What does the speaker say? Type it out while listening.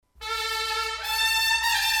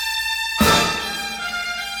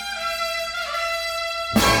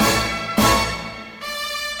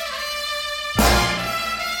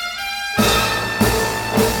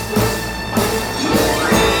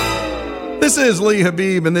This is Lee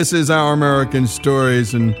Habib, and this is Our American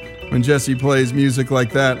Stories. And when Jesse plays music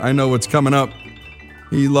like that, I know what's coming up.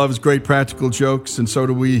 He loves great practical jokes, and so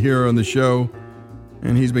do we here on the show.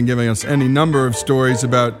 And he's been giving us any number of stories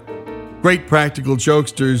about great practical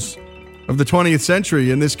jokesters of the 20th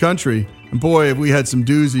century in this country. And boy, have we had some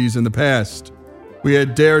doozies in the past. We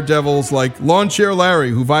had daredevils like Lawn Chair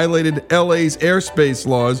Larry, who violated LA's airspace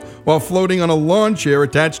laws while floating on a lawn chair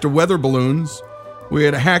attached to weather balloons. We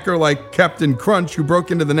had a hacker like Captain Crunch, who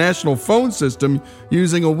broke into the national phone system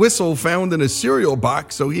using a whistle found in a cereal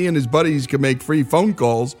box so he and his buddies could make free phone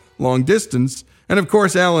calls long distance. And of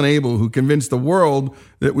course, Alan Abel, who convinced the world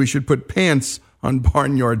that we should put pants on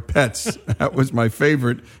barnyard pets. That was my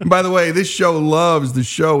favorite. And by the way, this show loves the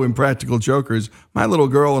show Impractical Jokers. My little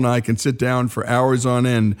girl and I can sit down for hours on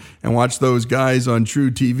end and watch those guys on True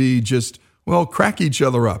TV just, well, crack each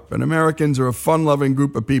other up. And Americans are a fun-loving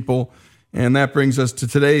group of people. And that brings us to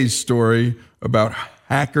today's story about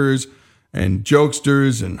hackers and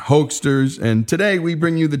jokesters and hoaxsters. And today we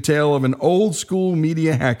bring you the tale of an old-school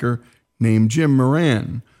media hacker named Jim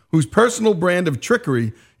Moran, whose personal brand of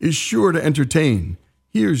trickery is sure to entertain.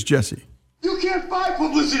 Here's Jesse. You can't buy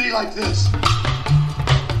publicity like this.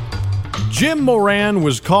 Jim Moran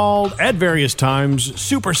was called, at various times,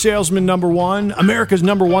 Super Salesman #1, America's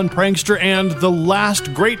 #1 prankster, and the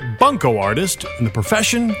last great bunco artist in the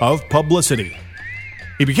profession of publicity.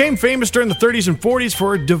 He became famous during the 30s and 40s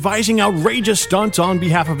for devising outrageous stunts on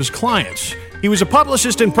behalf of his clients. He was a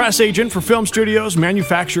publicist and press agent for film studios,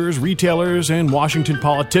 manufacturers, retailers, and Washington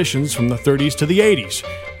politicians from the 30s to the 80s.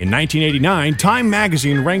 In 1989, Time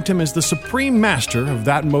magazine ranked him as the supreme master of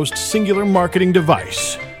that most singular marketing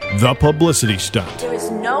device, the publicity stunt. There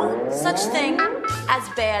is no such thing as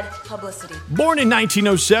bad publicity. Born in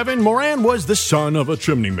 1907, Moran was the son of a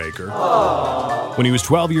chimney maker. Aww. When he was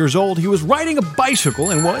 12 years old, he was riding a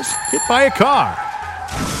bicycle and was hit by a car.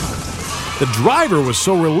 The driver was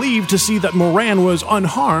so relieved to see that Moran was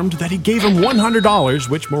unharmed that he gave him $100,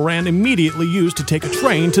 which Moran immediately used to take a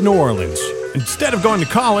train to New Orleans. Instead of going to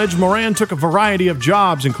college, Moran took a variety of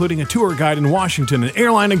jobs, including a tour guide in Washington, an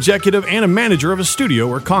airline executive, and a manager of a studio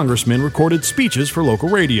where congressmen recorded speeches for local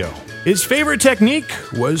radio. His favorite technique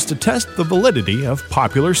was to test the validity of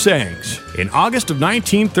popular sayings. In August of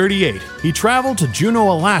 1938, he traveled to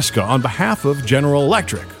Juneau, Alaska on behalf of General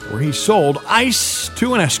Electric, where he sold ice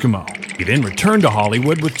to an Eskimo. He then returned to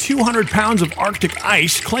Hollywood with 200 pounds of Arctic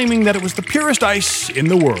ice, claiming that it was the purest ice in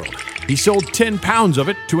the world. He sold 10 pounds of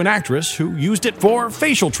it to an actress who used it for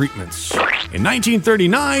facial treatments. In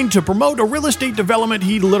 1939, to promote a real estate development,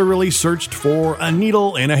 he literally searched for a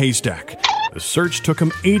needle in a haystack. The search took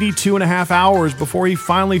him 82 and a half hours before he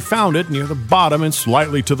finally found it near the bottom and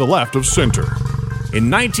slightly to the left of center. In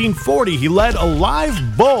 1940, he led a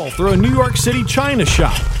live bull through a New York City china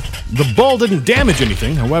shop. The bull didn't damage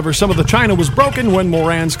anything, however, some of the china was broken when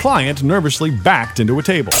Moran's client nervously backed into a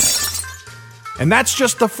table. And that's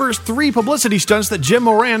just the first 3 publicity stunts that Jim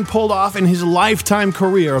Moran pulled off in his lifetime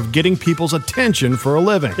career of getting people's attention for a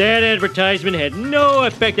living. That advertisement had no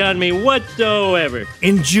effect on me whatsoever.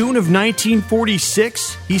 In June of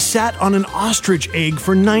 1946, he sat on an ostrich egg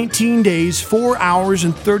for 19 days, 4 hours,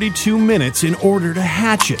 and 32 minutes in order to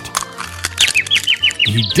hatch it.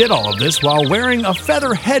 He did all of this while wearing a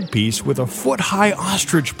feather headpiece with a foot-high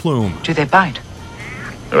ostrich plume. Do they bite?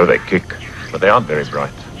 No, they kick, but they aren't very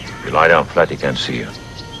bright. If you lie down flat, he can't see you.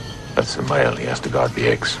 That's the male. He has to guard the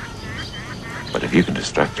eggs. But if you can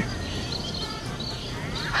distract him...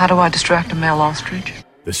 How do I distract a male ostrich?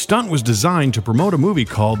 The stunt was designed to promote a movie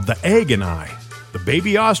called The Egg and I. The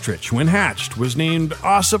baby ostrich, when hatched, was named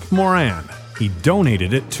Ossip Moran. He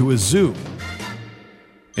donated it to a zoo.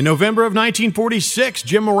 In November of 1946,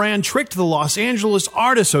 Jim Moran tricked the Los Angeles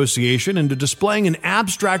Art Association into displaying an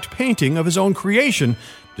abstract painting of his own creation,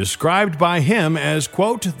 described by him as,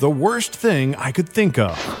 quote, the worst thing I could think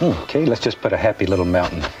of. Okay, let's just put a happy little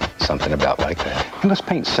mountain, something about like that. And let's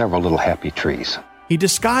paint several little happy trees. He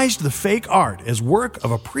disguised the fake art as work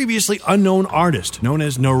of a previously unknown artist known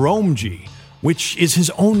as Naromji, which is his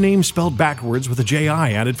own name spelled backwards with a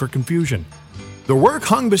J-I added for confusion. The work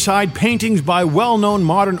hung beside paintings by well-known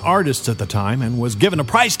modern artists at the time and was given a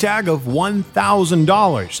price tag of $1,000.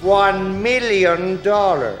 $1 million.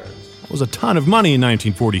 That was a ton of money in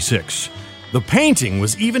 1946. The painting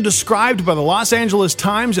was even described by the Los Angeles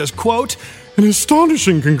Times as, quote, an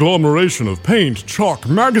astonishing conglomeration of paint, chalk,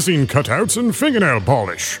 magazine cutouts, and fingernail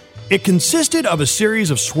polish. It consisted of a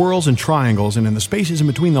series of swirls and triangles, and in the spaces in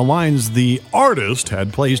between the lines, the artist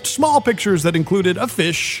had placed small pictures that included a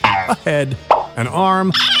fish, a head, an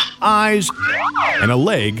arm, eyes, and a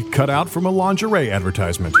leg cut out from a lingerie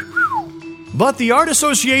advertisement. But the Art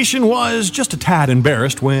Association was just a tad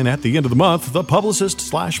embarrassed when, at the end of the month, the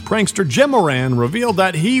publicist/prankster Jim Moran revealed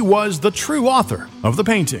that he was the true author of the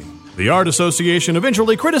painting. The Art Association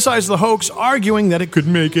eventually criticized the hoax, arguing that it could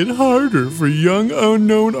make it harder for young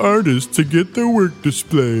unknown artists to get their work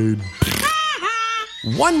displayed.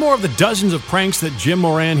 One more of the dozens of pranks that Jim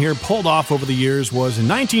Moran here pulled off over the years was in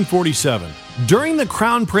 1947. During the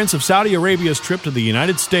Crown Prince of Saudi Arabia's trip to the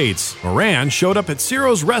United States, Moran showed up at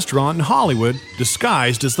Ciro's restaurant in Hollywood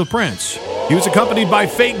disguised as the prince. He was accompanied by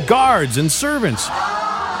fake guards and servants.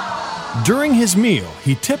 During his meal,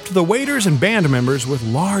 he tipped the waiters and band members with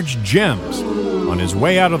large gems. On his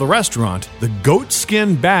way out of the restaurant, the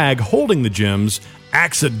goatskin bag holding the gems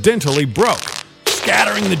accidentally broke,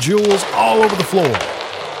 scattering the jewels all over the floor.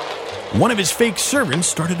 One of his fake servants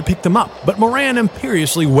started to pick them up, but Moran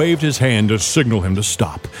imperiously waved his hand to signal him to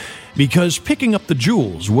stop, because picking up the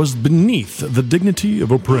jewels was beneath the dignity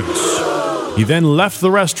of a prince. He then left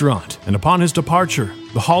the restaurant, and upon his departure,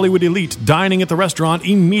 the Hollywood elite dining at the restaurant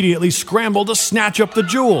immediately scrambled to snatch up the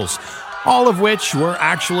jewels, all of which were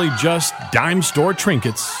actually just dime store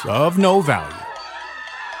trinkets of no value.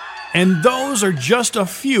 And those are just a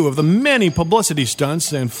few of the many publicity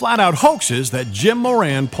stunts and flat-out hoaxes that Jim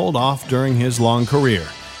Moran pulled off during his long career.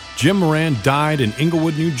 Jim Moran died in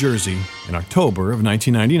Englewood, New Jersey in October of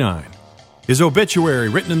 1999. His obituary,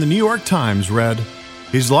 written in the New York Times, read,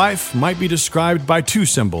 "His life might be described by two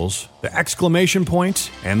symbols, the exclamation point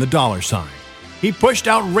and the dollar sign. He pushed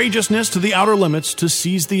outrageousness to the outer limits to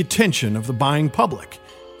seize the attention of the buying public.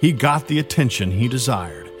 He got the attention he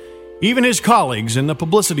desired. Even his colleagues in the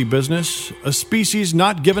publicity business, a species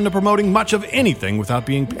not given to promoting much of anything without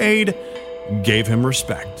being paid, gave him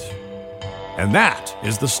respect." And that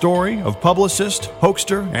is the story of publicist,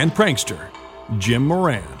 hoaxer, and prankster, Jim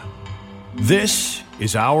Moran. This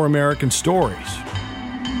is Our American Stories.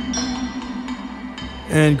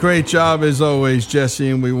 And great job as always, Jesse,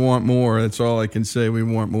 and we want more. That's all I can say. We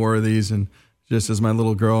want more of these, and just as my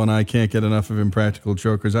little girl and I can't get enough of Impractical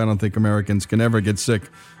Jokers, I don't think Americans can ever get sick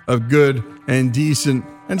of good and decent,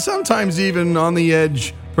 and sometimes even on the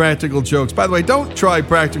edge, practical jokes. By the way, don't try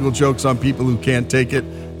practical jokes on people who can't take it.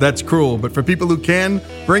 That's cruel. But for people who can,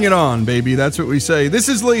 bring it on, baby. That's what we say. This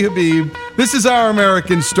is Lee Habib. This is Our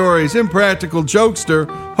American Stories. Impractical jokester,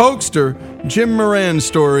 hoaxer, Jim Moran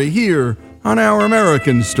story here on Our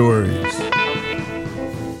American Stories.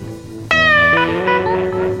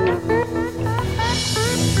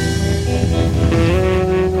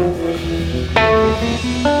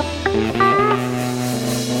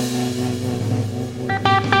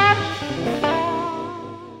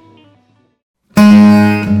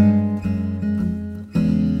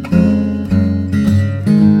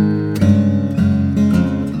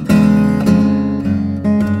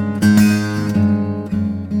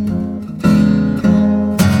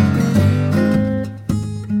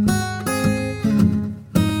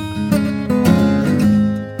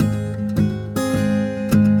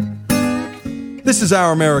 This is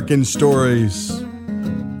Our American Stories.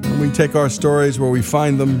 And we take our stories where we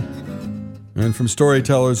find them and from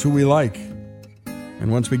storytellers who we like.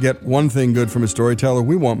 And once we get one thing good from a storyteller,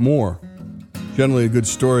 we want more. Generally, a good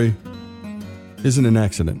story isn't an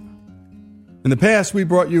accident. In the past, we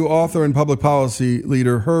brought you author and public policy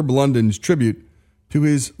leader Herb London's tribute to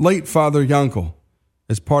his late father, Yankel,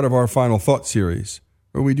 as part of our Final Thought series,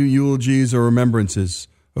 where we do eulogies or remembrances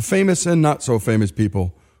of famous and not so famous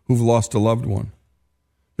people who've lost a loved one.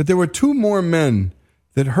 But there were two more men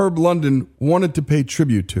that Herb London wanted to pay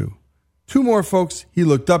tribute to. Two more folks he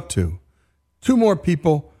looked up to. Two more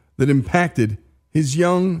people that impacted his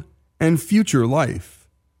young and future life.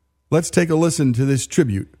 Let's take a listen to this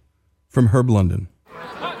tribute from Herb London.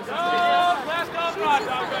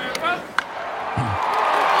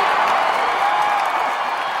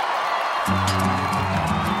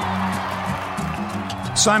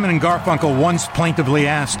 Simon and Garfunkel once plaintively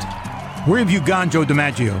asked, "Where have you gone, Joe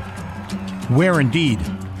DiMaggio?" Where indeed.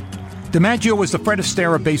 DiMaggio was the Fred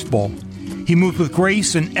Astaire of baseball. He moved with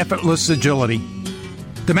grace and effortless agility.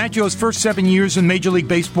 DiMaggio's first 7 years in Major League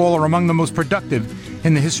Baseball are among the most productive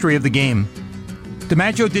in the history of the game.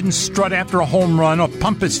 DiMaggio didn't strut after a home run or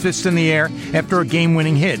pump his fist in the air after a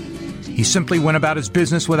game-winning hit. He simply went about his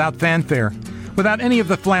business without fanfare, without any of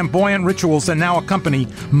the flamboyant rituals that now accompany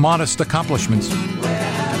modest accomplishments.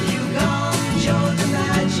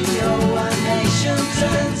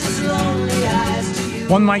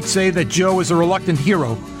 One might say that Joe is a reluctant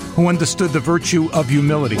hero who understood the virtue of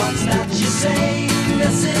humility. What's that you say,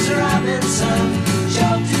 Mrs. Robinson?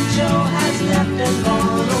 Joe has left and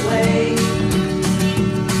gone away.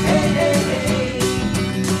 Hey, hey, hey.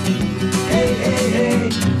 Hey, hey,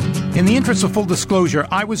 hey. In the interest of full disclosure,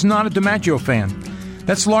 I was not a DiMaggio fan.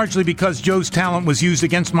 That's largely because Joe's talent was used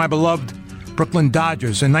against my beloved Brooklyn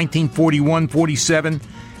Dodgers in 1941, 47,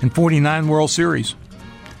 and 49 World Series.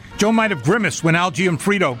 Joe might have grimaced when Al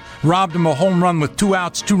Gianfrido robbed him a home run with 2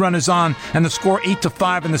 outs, 2 runners on, and the score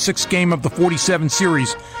 8-5 in the 6th game of the 47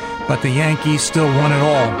 series. But the Yankees still won it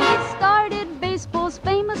all. He started baseball's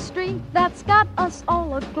famous streak that's got us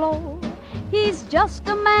all aglow. He's just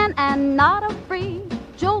a man and not a freak,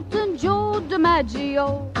 Joltin' Joe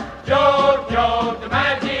DiMaggio. Joe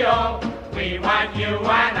DiMaggio, we want you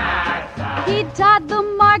and I. He tied the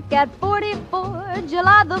mark at 44,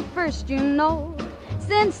 July the 1st, you know.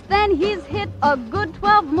 Since then he's hit a good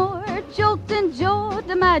 12 more, Joltin' Joe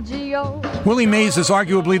DiMaggio. Willie Mays is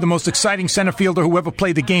arguably the most exciting center fielder who ever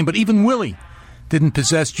played the game, but even Willie didn't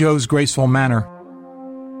possess Joe's graceful manner.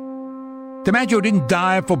 DiMaggio didn't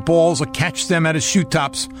dive for balls or catch them at his shoe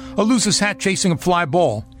tops or lose his hat chasing a fly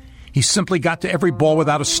ball. He simply got to every ball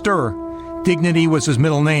without a stir. Dignity was his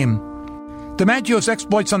middle name. DiMaggio's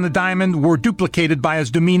exploits on the diamond were duplicated by his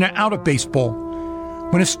demeanor out of baseball.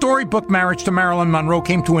 When his storybook marriage to Marilyn Monroe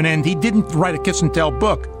came to an end, he didn't write a kiss-and-tell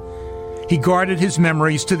book. He guarded his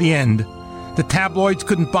memories to the end. The tabloids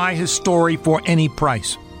couldn't buy his story for any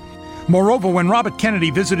price. Moreover, when Robert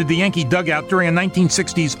Kennedy visited the Yankee dugout during a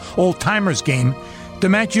 1960s old-timers game,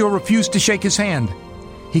 DiMaggio refused to shake his hand.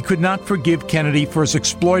 He could not forgive Kennedy for his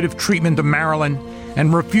exploitive treatment of Marilyn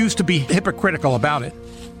and refused to be hypocritical about it.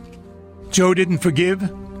 Joe didn't forgive,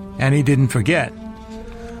 and he didn't forget.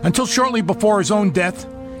 Until shortly before his own death,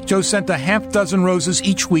 Joe sent a half-dozen roses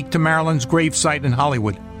each week to Marilyn's gravesite in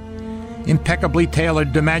Hollywood. Impeccably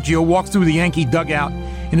tailored, DiMaggio walked through the Yankee dugout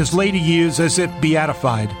in his later years as if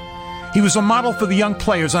beatified. He was a model for the young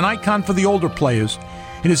players, an icon for the older players.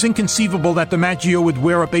 It is inconceivable that DiMaggio would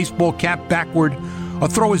wear a baseball cap backward or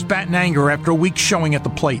throw his bat in anger after a week's showing at the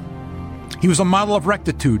plate. He was a model of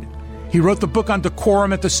rectitude. He wrote the book on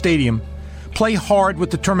decorum at the stadium. Play hard with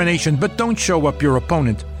determination, but don't show up your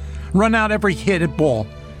opponent. Run out every hit at ball.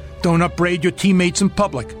 Don't upbraid your teammates in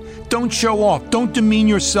public. Don't show off. Don't demean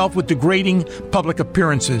yourself with degrading public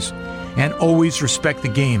appearances. And always respect the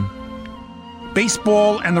game.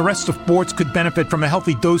 Baseball and the rest of sports could benefit from a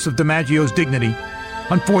healthy dose of DiMaggio's dignity.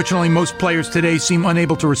 Unfortunately, most players today seem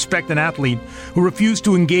unable to respect an athlete who refuse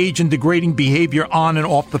to engage in degrading behavior on and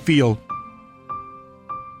off the field.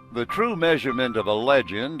 The true measurement of a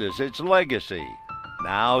legend is its legacy.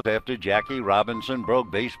 Now, after Jackie Robinson broke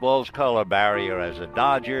baseball's color barrier as a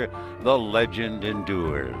Dodger, the legend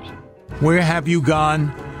endures. Where have you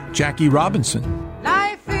gone, Jackie Robinson?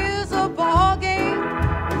 Life is a ball game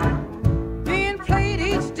being played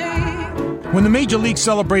each day. When the Major League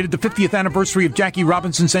celebrated the 50th anniversary of Jackie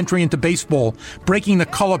Robinson's entry into baseball, breaking the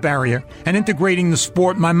color barrier and integrating the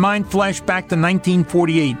sport, my mind flashed back to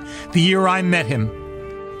 1948, the year I met him.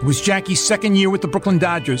 It was Jackie's second year with the Brooklyn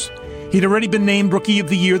Dodgers. He'd already been named Rookie of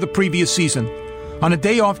the Year the previous season. On a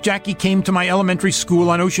day off, Jackie came to my elementary school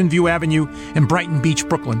on Ocean View Avenue in Brighton Beach,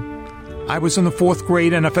 Brooklyn. I was in the 4th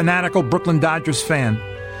grade and a fanatical Brooklyn Dodgers fan.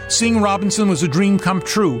 Seeing Robinson was a dream come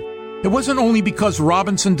true. It wasn't only because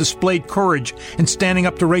Robinson displayed courage in standing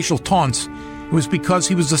up to racial taunts. It was because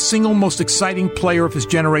he was the single most exciting player of his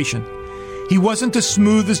generation. He wasn't as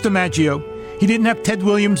smooth as DiMaggio. He didn't have Ted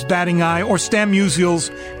Williams' batting eye or Stan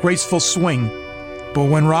Musial's graceful swing. But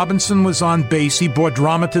when Robinson was on base, he brought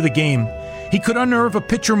drama to the game. He could unnerve a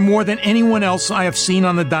pitcher more than anyone else I have seen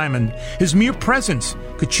on the diamond. His mere presence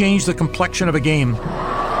could change the complexion of a game.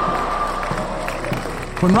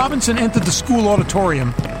 When Robinson entered the school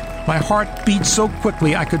auditorium, my heart beat so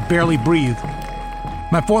quickly I could barely breathe.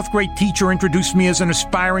 My 4th grade teacher introduced me as an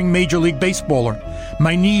aspiring Major League Baseballer.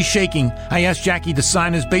 My knees shaking, I asked Jackie to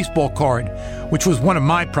sign his baseball card, which was one of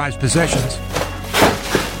my prized possessions.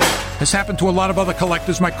 As happened to a lot of other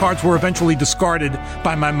collectors, my cards were eventually discarded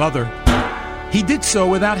by my mother. He did so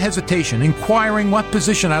without hesitation, inquiring what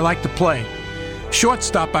position I liked to play.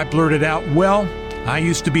 Shortstop, I blurted out. Well, I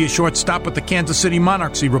used to be a shortstop with the Kansas City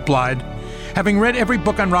Monarchs, he replied. Having read every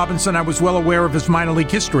book on Robinson, I was well aware of his minor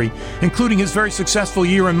league history, including his very successful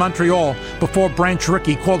year in Montreal before Branch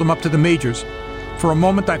Rickey called him up to the majors. For a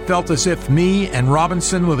moment, I felt as if me and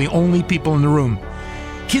Robinson were the only people in the room.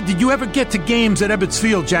 Kid, did you ever get to games at Ebbets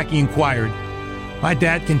Field? Jackie inquired. My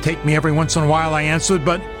dad can take me every once in a while, I answered,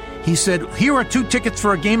 but he said, here are 2 tickets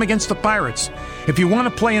for a game against the Pirates. If you want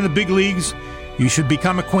to play in the big leagues, you should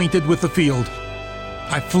become acquainted with the field.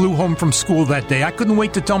 I flew home from school that day. I couldn't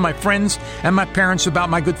wait to tell my friends and my parents about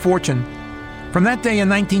my good fortune. From that day in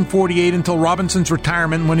 1948 until Robinson's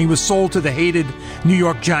retirement when he was sold to the hated New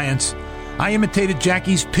York Giants, I imitated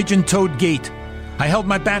Jackie's pigeon-toed gait. I held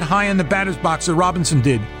my bat high in the batter's box as Robinson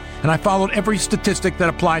did. and I followed every statistic that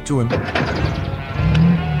applied to him.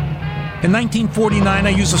 In 1949, I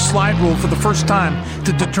used a slide rule for the first time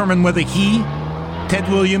to determine whether he, Ted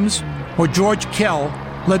Williams, or George Kell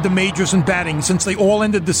led the majors in batting, since they all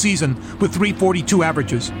ended the season with .342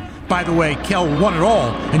 averages. By the way, Kell won it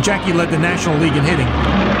all, and Jackie led the National League in hitting.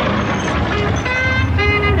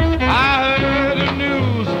 I heard the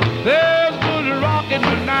news, there's good rockin'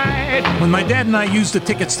 tonight. When my dad and I used the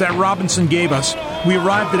tickets that Robinson gave us, we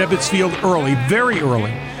arrived at Ebbets Field early, very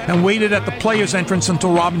early, and waited at the players' entrance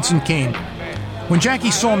until Robinson came. When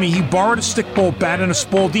Jackie saw me, he borrowed a stickball bat and a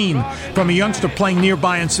Spalding from a youngster playing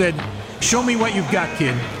nearby and said, "Show me what you've got,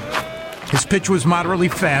 kid." His pitch was moderately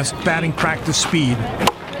fast, batting practice speed.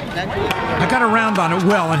 I got around on it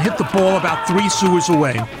well and hit the ball about 3 sewers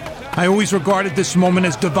away. I always regarded this moment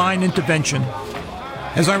as divine intervention.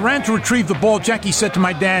 As I ran to retrieve the ball, Jackie said to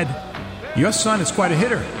my dad, "Your son is quite a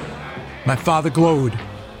hitter." My father glowed.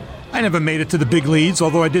 I never made it to the big leagues,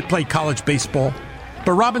 although I did play college baseball.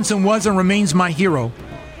 But Robinson was and remains my hero.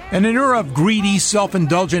 In an era of greedy,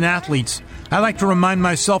 self-indulgent athletes, I like to remind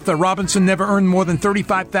myself that Robinson never earned more than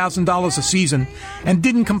 $35,000 a season and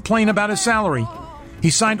didn't complain about his salary. He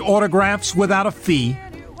signed autographs without a fee,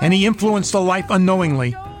 and he influenced a life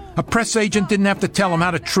unknowingly. A press agent didn't have to tell him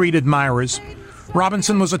how to treat admirers.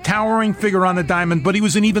 Robinson was a towering figure on the diamond, but he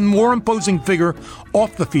was an even more imposing figure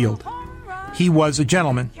off the field. He was a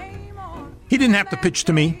gentleman. He didn't have to pitch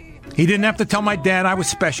to me. He didn't have to tell my dad I was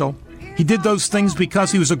special. He did those things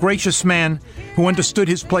because he was a gracious man who understood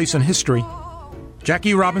his place in history.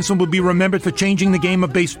 Jackie Robinson will be remembered for changing the game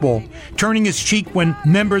of baseball, turning his cheek when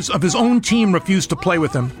members of his own team refused to play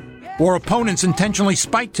with him, or opponents intentionally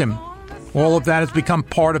spiked him. All of that has become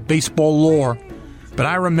part of baseball lore. But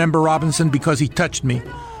I remember Robinson because he touched me,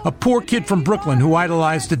 a poor kid from Brooklyn who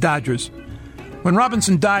idolized the Dodgers. When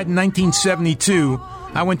Robinson died in 1972,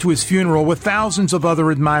 I went to his funeral with thousands of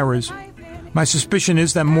other admirers. My suspicion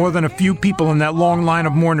is that more than a few people in that long line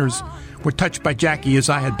of mourners were touched by Jackie as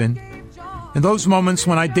I had been. In those moments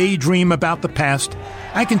when I daydream about the past,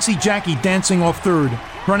 I can see Jackie dancing off third,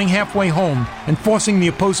 running halfway home, and forcing the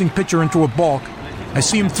opposing pitcher into a balk. I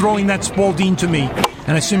see him throwing that Spalding to me,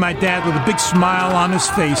 and I see my dad with a big smile on his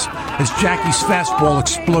face as Jackie's fastball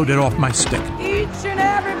exploded off my stick. Each and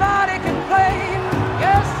everybody can play.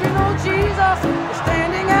 Yes, you know Jesus is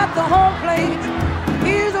standing at the home plate.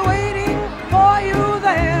 He's waiting for you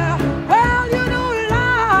there. Well, you know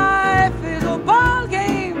life is a ball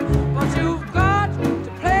game, but you've got to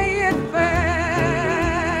play it fair.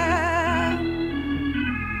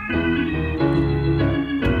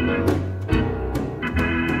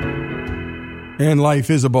 And life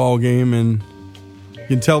is a ball game, and you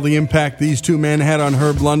can tell the impact these two men had on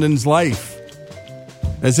Herb London's life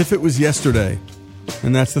as if it was yesterday.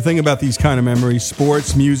 And that's the thing about these kind of memories,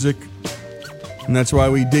 sports, music. And that's why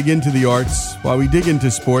we dig into the arts, why we dig into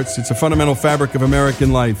sports. It's a fundamental fabric of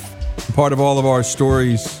American life, part of all of our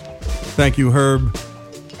stories. Thank you, Herb.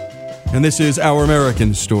 And this is Our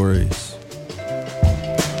American Stories.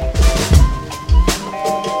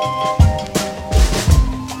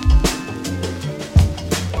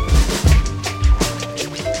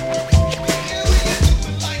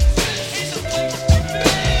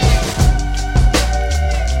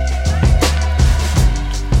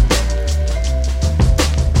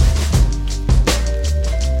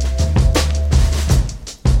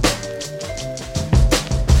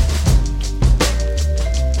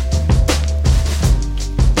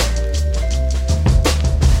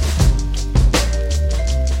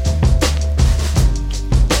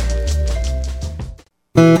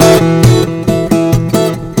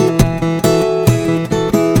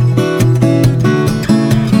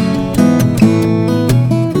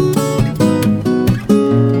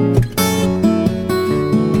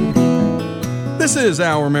 This is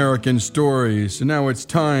Our American Stories, and now it's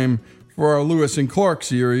time for our Lewis and Clark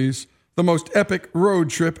series, the most epic road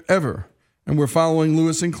trip ever. And we're following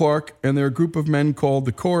Lewis and Clark and their group of men called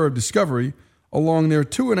the Corps of Discovery along their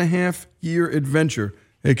 2.5-year adventure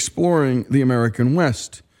exploring the American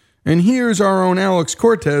West. And here's our own Alex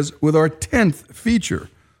Cortez with our 10th feature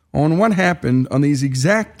on what happened on these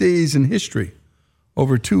exact days in history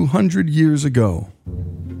over 200 years ago.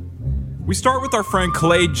 We start with our friend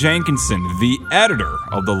Clay Jenkinson, the editor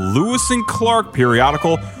of the Lewis and Clark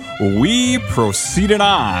periodical. We proceeded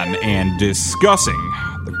on and discussing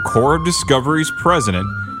the Corps of Discovery's president,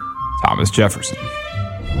 Thomas Jefferson.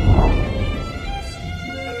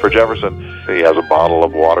 For Jefferson, he has a bottle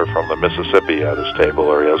of water from the Mississippi at his table,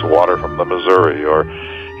 or he has water from the Missouri, or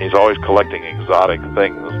he's always collecting exotic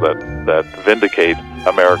things that vindicate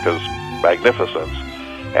America's magnificence.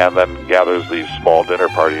 and then gathers these small dinner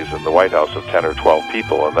parties in the White House of 10 or 12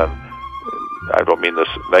 people, and then, I don't mean this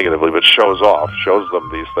negatively, but shows them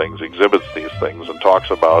these things, exhibits these things, and talks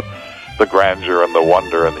about the grandeur and the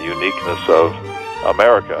wonder and the uniqueness of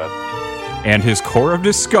America. And his core of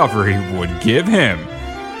discovery would give him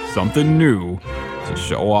something new to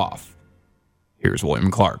show off. Here's William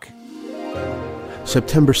Clark.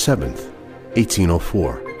 September 7th,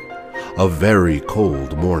 1804. A very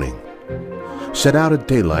cold morning. Set out at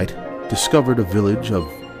daylight, discovered a village of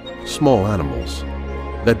small animals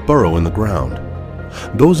that burrow in the ground.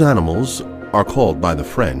 Those animals are called by the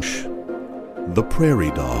French the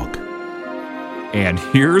prairie dog. And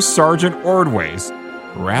here's Sergeant Ordway's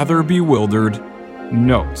rather bewildered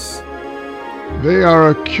notes. They are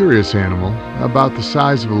a curious animal, about the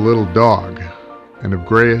size of a little dog, and of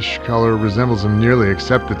grayish color, resembles them nearly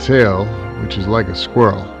except the tail, which is like a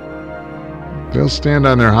squirrel. They'll stand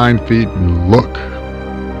on their hind feet and look.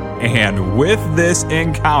 And with this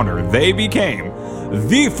encounter, they became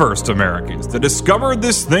the first Americans to discover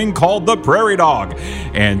this thing called the prairie dog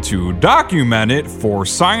and to document it for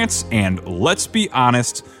science and, let's be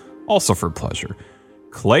honest, also for pleasure.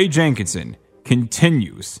 Clay Jenkinson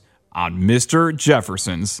continues on Mr.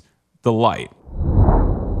 Jefferson's Delight.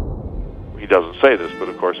 He doesn't say this, but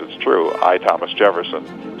of course it's true. I, Thomas Jefferson,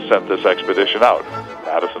 sent this expedition out.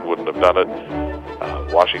 Madison wouldn't have done it.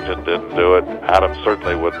 Washington didn't do it. Adams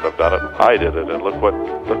certainly wouldn't have done it. I did it, and look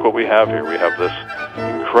what we have here. We have this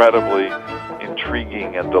incredibly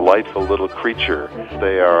intriguing and delightful little creature.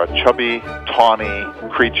 They are a chubby, tawny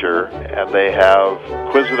creature, and they have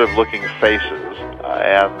inquisitive-looking faces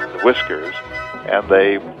and whiskers, and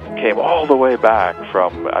they came all the way back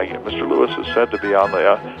from, Mr. Lewis is said to be on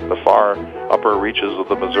the far upper reaches of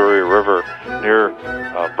the Missouri River near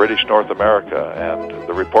British North America, and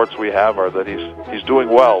the reports we have are that he's doing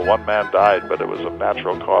well. One man died, but it was of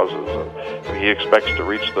natural causes, and he expects to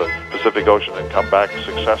reach the Pacific Ocean and come back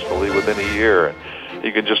successfully within a year. And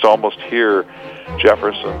you can just almost hear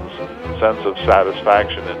Jefferson's sense of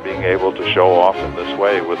satisfaction in being able to show off in this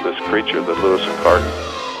way with this creature that Lewis and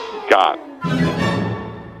Clark got.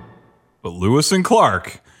 But Lewis and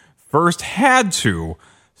Clark first had to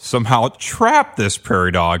somehow trap this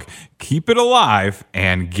prairie dog, keep it alive,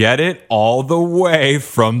 and get it all the way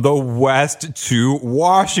from the west to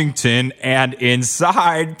Washington and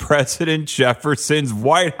inside President Jefferson's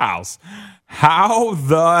White House. How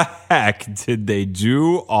the heck did they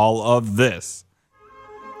do all of this?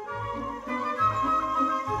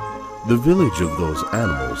 The village of those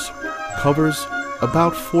animals covers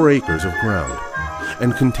about 4 acres of ground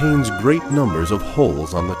and contains great numbers of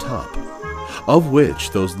holes on the top, of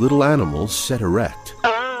which those little animals set erect,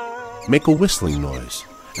 make a whistling noise,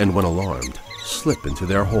 and when alarmed, slip into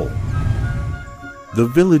their hole. The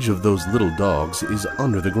village of those little dogs is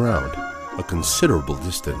under the ground, a considerable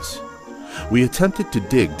distance. We attempted to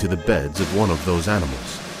dig to the beds of one of those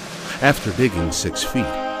animals. After digging 6 feet,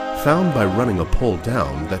 found by running a pole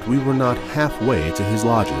down that we were not halfway to his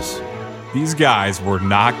lodges. These guys were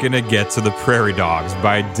not going to get to the prairie dogs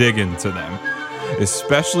by digging to them,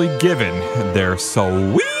 especially given their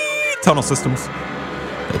sweet tunnel systems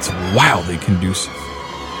that's wildly conducive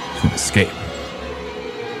to an escape.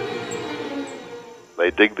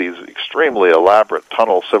 They dig these extremely elaborate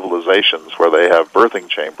tunnel civilizations where they have birthing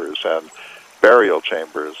chambers and burial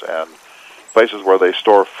chambers and places where they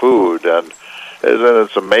store food, and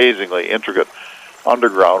it's amazingly intricate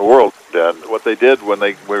underground world. And what they did when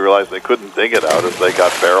we realized they couldn't dig it out is they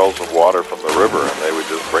got barrels of water from the river, and they would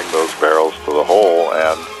just bring those barrels to the hole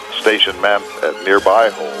and station men at nearby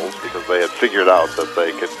holes, because they had figured out that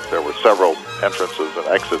there were several entrances and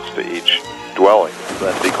exits to each dwelling.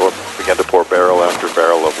 Then began to pour barrel after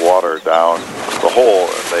barrel of water down the hole,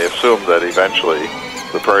 and they assumed that eventually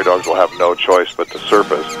the prairie dogs will have no choice but to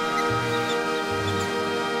surface.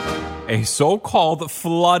 A so-called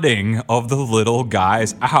flooding of the little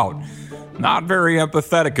guys out. Not very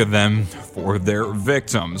empathetic of them for their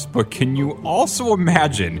victims, but can you also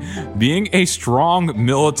imagine being a strong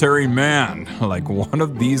military man like one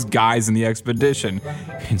of these guys in the expedition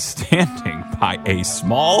and standing by a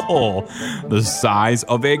small hole the size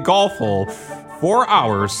of a golf hole 4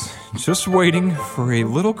 hours just waiting for a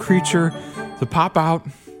little creature to pop out?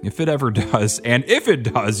 If it ever does, and if it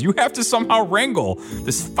does, you have to somehow wrangle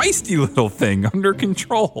this feisty little thing under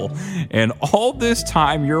control. And all this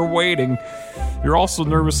time you're waiting, you're also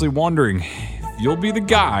nervously wondering if you'll be the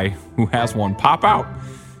guy who has one pop out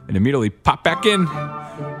and immediately pop back in,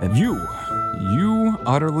 and you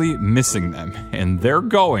utterly missing them. And they're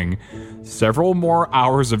going several more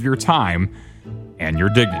hours of your time and your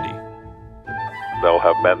dignity. they'll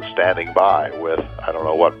have men standing by with, I don't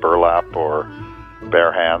know what, burlap or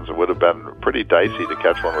bare hands. It would have been pretty dicey to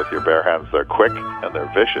catch one with your bare hands. They're quick and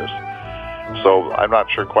they're vicious. So I'm not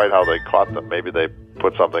sure quite how they caught them. Maybe they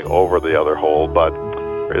put something over the other hole, but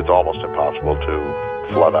it's almost impossible to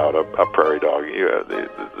flood out a prairie dog.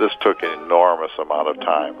 This took an enormous amount of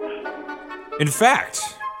time. In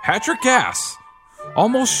fact, Patrick Gass,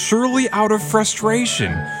 almost surely out of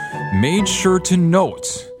frustration, made sure to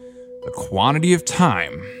note the quantity of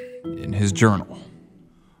time in his journal.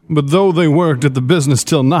 But though they worked at the business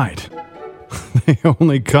till night, they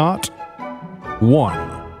only caught one.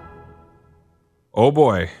 Oh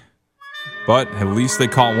boy. But at least they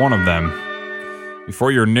caught one of them.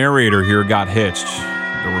 Before your narrator here got hitched,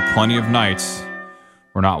 there were plenty of nights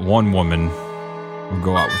where not one woman would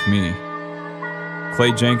go out with me.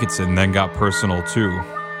 Clay Jenkinson then got personal too,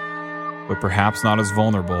 but perhaps not as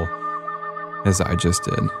vulnerable as I just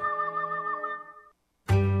did.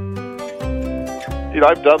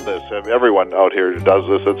 I've done this. Everyone out here does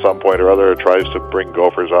this at some point or other. Tries to bring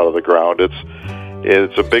gophers out of the ground.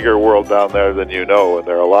 It's a bigger world down there than you know, and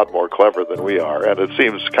they're a lot more clever than we are. And it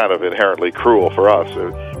seems kind of inherently cruel for us.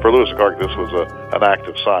 For Lewis and Clark, this was an act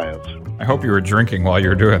of science. I hope you were drinking while you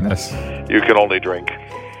were doing this. You can only drink.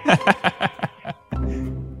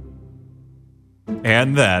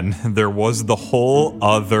 And then there was the whole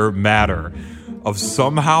other matter of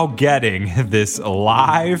somehow getting this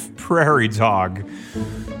live prairie dog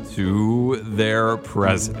to their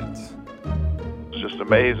president. It's just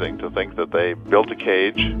amazing to think that they built a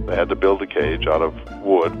cage. They had to build a cage out of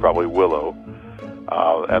wood, probably willow,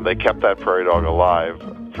 and they kept that prairie dog alive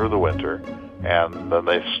through the winter. And then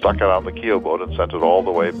they stuck it on the keelboat and sent it all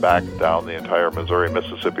the way back down the entire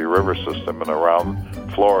Missouri-Mississippi River system and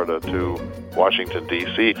around Florida to Washington,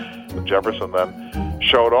 D.C. Jefferson then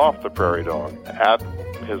showed off the prairie dog at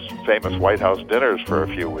his famous White House dinners for a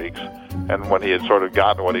few weeks. And when he had sort of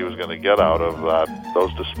gotten what he was going to get out of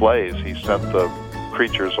those displays, he sent the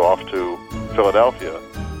creatures off to Philadelphia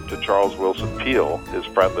to Charles Wilson Peale, his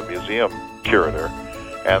friend, the museum curator,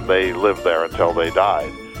 and they lived there until they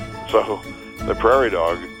died. So the prairie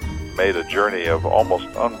dog made a journey of almost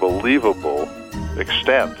unbelievable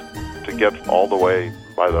extent to get all the way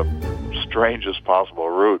by the strangest possible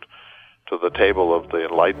route to the table of the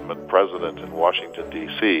Enlightenment president in Washington,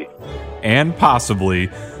 D.C. And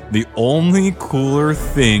possibly the only cooler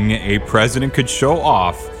thing a president could show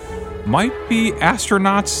off might be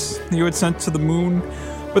astronauts you had sent to the moon.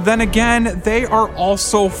 But then again, they are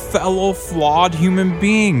also fellow flawed human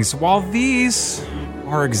beings, while these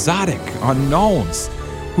are exotic unknowns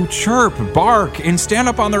who chirp, bark, and stand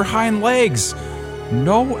up on their hind legs.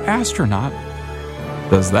 No astronaut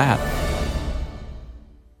does that.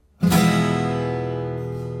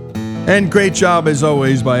 And great job, as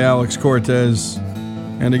always, by Alex Cortez.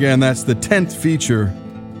 And again, that's the 10th feature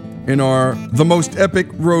in our The Most Epic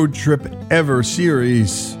Road Trip Ever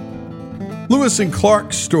series. Lewis and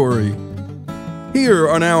Clark's story, here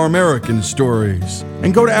on Our American Stories.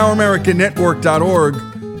 And go to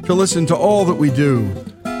OurAmericanNetwork.org to listen to all that we do.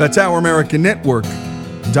 That's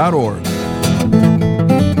OurAmericanNetwork.org.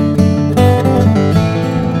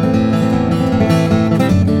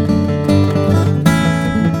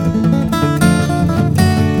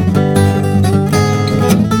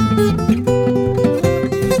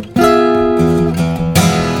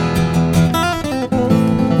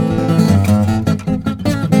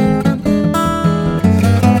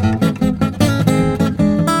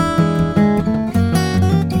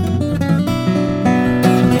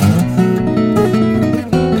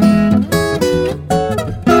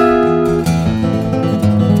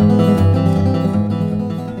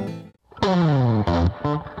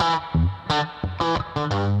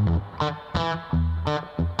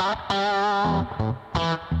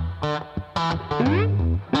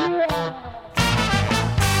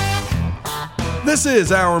 This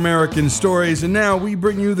is Our American Stories, and now we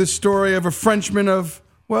bring you the story of a Frenchman of,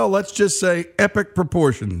 well, let's just say epic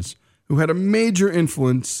proportions, who had a major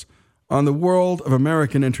influence on the world of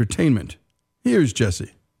American entertainment. Here's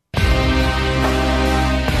Jesse.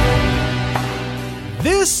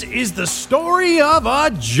 This is the story of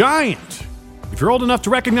a giant. If you're old enough to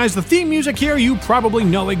recognize the theme music here, you probably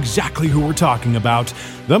know exactly who we're talking about.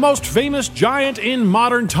 The most famous giant in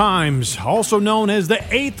modern times, also known as the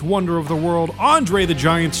eighth wonder of the world, Andre the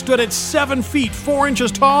Giant stood at 7 feet 4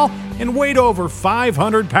 inches tall and weighed over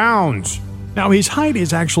 500 pounds. Now, his height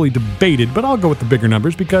is actually debated, but I'll go with the bigger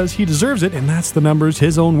numbers because he deserves it, and that's the numbers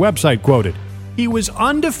his own website quoted. He was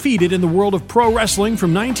undefeated in the world of pro wrestling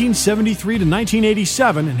from 1973 to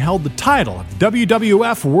 1987 and held the title of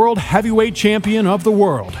WWF World Heavyweight Champion of the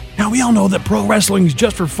World. Now, we all know that pro wrestling is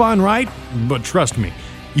just for fun, right? But trust me,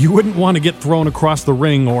 you wouldn't want to get thrown across the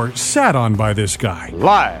ring or sat on by this guy.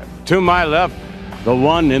 Live to my left, the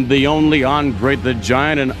one and the only Andre the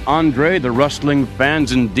Giant, and Andre, the wrestling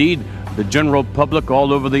fans, indeed, the general public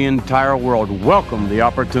all over the entire world welcome the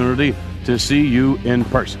opportunity to see you in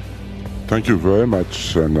person. Thank you very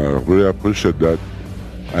much, and I really appreciate that.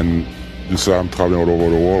 And you say I'm traveling all over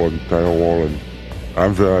the world, entire world, and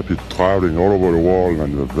I'm very happy traveling all over the world,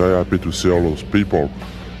 and very happy to see all those people,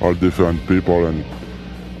 all different people, and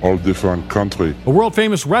all different countries. A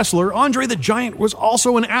world-famous wrestler, Andre the Giant was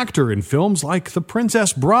also an actor in films like The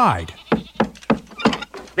Princess Bride.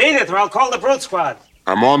 Beat it, or I'll call the Brute Squad.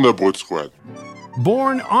 I'm on the Brute Squad.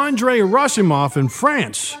 Born Andre Rasimov in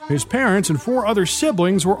France, his parents and 4 other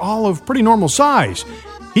siblings were all of pretty normal size.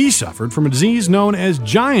 He suffered from a disease known as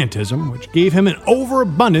giantism, which gave him an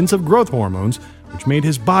overabundance of growth hormones, which made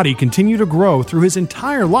his body continue to grow through his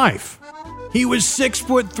entire life. He was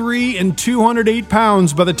 6'3" and 208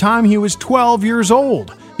 pounds by the time he was 12 years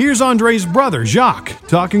old. Here's Andre's brother, Jacques,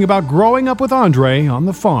 talking about growing up with Andre on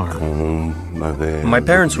the farm. My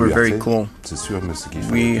parents were very cool.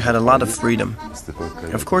 We had a lot of freedom.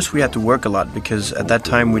 Of course, we had to work a lot because at that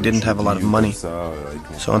time we didn't have a lot of money. So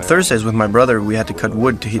on Thursdays with my brother, we had to cut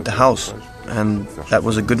wood to heat the house, and that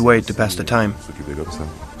was a good way to pass the time.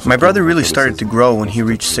 My brother really started to grow when he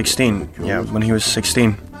reached 16. Yeah, when he was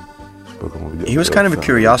 16. He was kind of a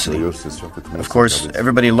curiosity. Of course,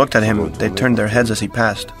 everybody looked at him, they turned their heads as he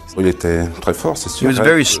passed. He was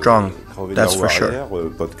very strong, that's for sure.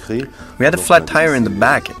 We had a flat tire in the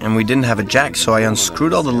back, and we didn't have a jack, so I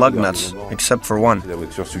unscrewed all the lug nuts, except for one.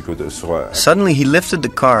 Suddenly he lifted the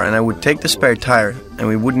car, and I would take the spare tire, and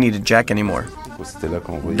we wouldn't need a jack anymore.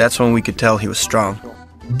 That's when we could tell he was strong.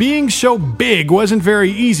 Being so big wasn't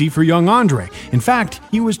very easy for young Andre. In fact,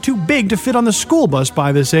 he was too big to fit on the school bus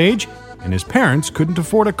by this age, and his parents couldn't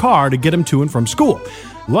afford a car to get him to and from school.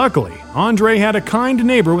 Luckily, Andre had a kind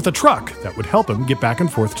neighbor with a truck that would help him get back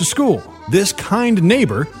and forth to school. This kind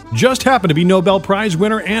neighbor just happened to be Nobel Prize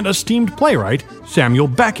winner and esteemed playwright Samuel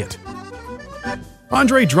Beckett.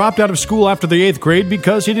 Andre dropped out of school after the 8th grade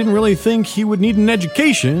because he didn't really think he would need an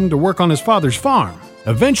education to work on his father's farm.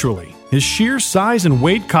 Eventually, his sheer size and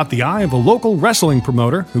weight caught the eye of a local wrestling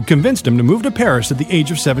promoter who convinced him to move to Paris at the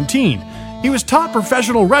age of 17. He was taught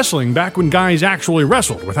professional wrestling back when guys actually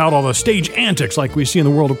wrestled, without all the stage antics like we see in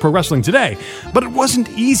the world of pro wrestling today. But it wasn't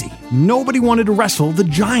easy. Nobody wanted to wrestle the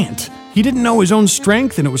Giant. He didn't know his own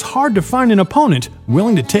strength, and it was hard to find an opponent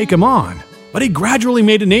willing to take him on. But he gradually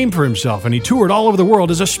made a name for himself, and he toured all over the world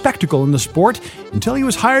as a spectacle in the sport until he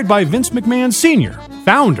was hired by Vince McMahon Sr.,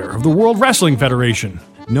 founder of the World Wrestling Federation,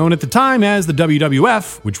 known at the time as the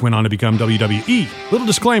WWF, which went on to become WWE. Little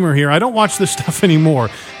disclaimer here, I don't watch this stuff anymore.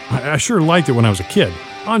 I sure liked it when I was a kid.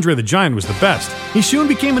 Andre the Giant was the best. He soon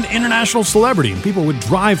became an international celebrity, and people would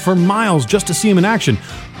drive for miles just to see him in action.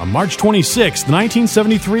 On March 26,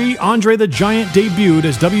 1973, Andre the Giant debuted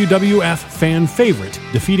as WWF fan favorite,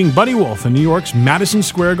 defeating Buddy Wolf in New York's Madison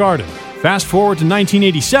Square Garden. Fast forward to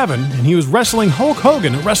 1987, and he was wrestling Hulk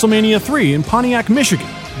Hogan at WrestleMania 3 in Pontiac, Michigan.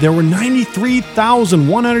 There were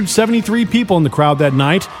 93,173 people in the crowd that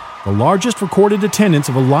night, the largest recorded attendance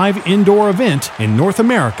of a live indoor event in North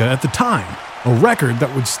America at the time, a record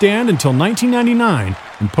that would stand until 1999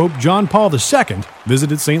 when Pope John Paul II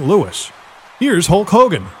visited St. Louis. Here's Hulk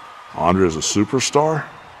Hogan. Andre is a superstar.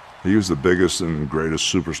 He was the biggest and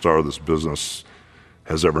greatest superstar this business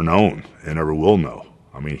has ever known and ever will know.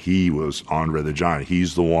 I mean, he was Andre the Giant.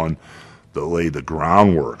 He's the one that laid the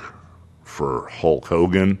groundwork for Hulk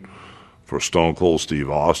Hogan, for Stone Cold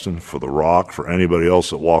Steve Austin, for The Rock, for anybody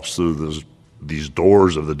else that walks through these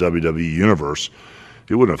doors of the WWE universe.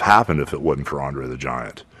 It wouldn't have happened if it wasn't for Andre the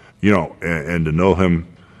Giant. You know, and to know him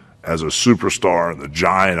as a superstar and the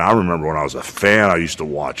Giant, I remember when I was a fan, I used to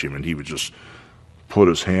watch him, and he would just put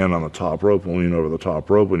his hand on the top rope and lean over the top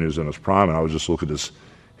rope when he was in his prime, and I would just look at his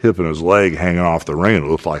hip and his leg hanging off the ring, and it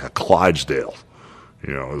looked like a Clydesdale.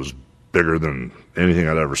 You know, it was bigger than anything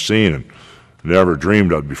I'd ever seen, and never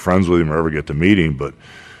dreamed I'd be friends with him or ever get to meet him. But,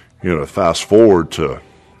 you know, fast forward to,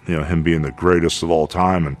 you know, him being the greatest of all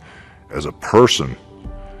time, and as a person,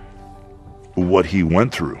 what he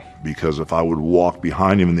went through. Because if I would walk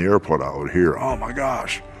behind him in the airport, I would hear, "Oh my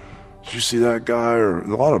gosh, did you see that guy?" Or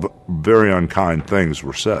a lot of very unkind things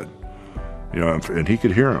were said. You know, and he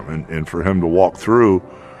could hear them. And for him to walk through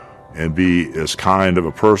and be as kind of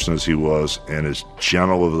a person as he was, and as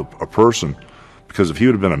gentle of a person, because if he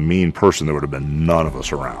would have been a mean person, there would have been none of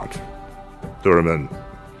us around. there would have been,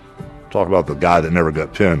 talk about the guy that never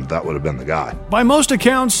got pinned, that would have been the guy. By most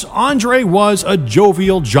accounts, Andre was a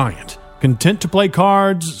jovial giant, content to play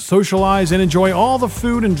cards, socialize, and enjoy all the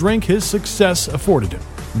food and drink his success afforded him.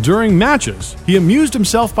 During matches, he amused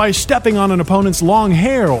himself by stepping on an opponent's long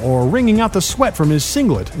hair or wringing out the sweat from his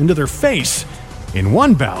singlet into their face. In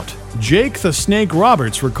one bout, Jake the Snake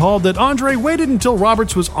Roberts recalled that Andre waited until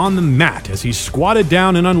Roberts was on the mat as he squatted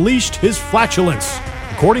down and unleashed his flatulence.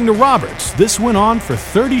 According to Roberts, this went on for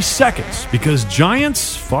 30 seconds because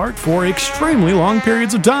giants fart for extremely long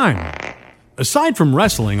periods of time. Aside from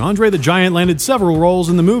wrestling, Andre the Giant landed several roles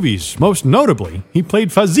in the movies. Most notably, he played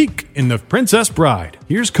Fazik in The Princess Bride.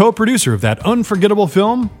 Here's co-producer of that unforgettable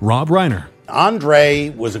film, Rob Reiner. Andre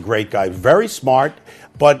was a great guy, very smart,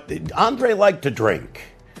 but Andre liked to drink.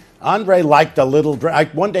 Andre liked a little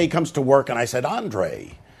drink. One day he comes to work and I said,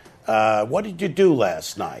 Andre, what did you do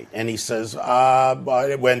last night? And he says,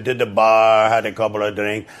 I went to the bar, had a couple of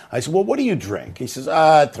drinks. I said, well, what do you drink? He says,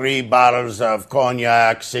 3 bottles of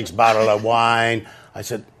cognac, 6 bottles of wine. I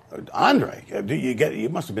said, Andre, you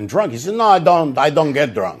must have been drunk. He said, no, I don't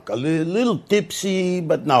get drunk. A little tipsy,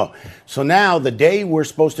 but no. So now the day we're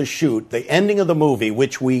supposed to shoot, the ending of the movie,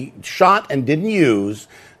 which we shot and didn't use,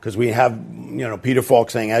 because we have, Peter Falk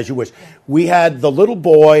saying, as you wish. We had the little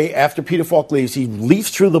boy, after Peter Falk leaves, he leafs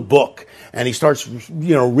through the book, and he starts,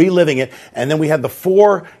 reliving it. And then we had the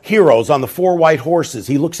 4 heroes on the 4 white horses.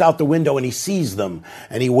 He looks out the window and he sees them,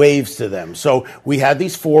 and he waves to them. So we had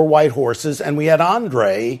these 4 white horses, and we had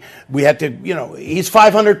Andre. We had to, he's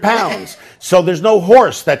 500 pounds. So there's no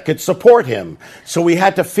horse that could support him. So we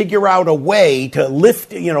had to figure out a way to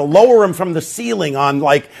lift, lower him from the ceiling on,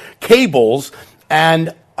 like, cables.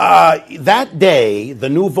 And that day, the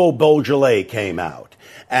Nouveau Beaujolais came out.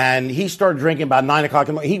 And he started drinking about 9 o'clock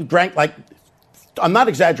in the morning. He drank I'm not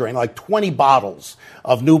exaggerating, 20 bottles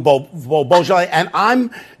of Nouveau Beaujolais. And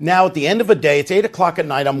I'm now at the end of a day, it's 8 o'clock at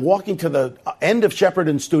night. I'm walking to the end of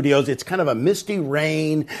Shepperton Studios. It's kind of a misty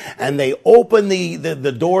rain. And they open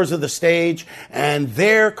the doors of the stage. And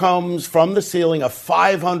there comes from the ceiling a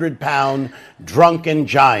 500-pound drunken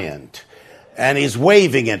giant. And he's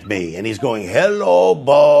waving at me. And he's going, hello,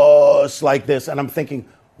 boss, like this. And I'm thinking,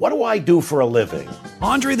 what do I do for a living?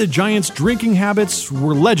 Andre the Giant's drinking habits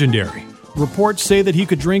were legendary. Reports say that he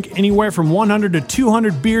could drink anywhere from 100 to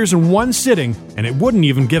 200 beers in one sitting, and it wouldn't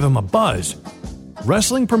even give him a buzz.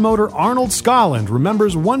 Wrestling promoter Arnold Scotland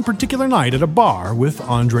remembers one particular night at a bar with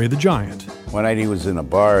Andre the Giant. One night he was in a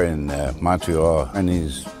bar in Montreal, and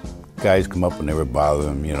these guys come up and they were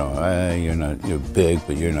bothering him, you're big,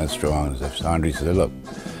 but you're not strong. Andre said, look,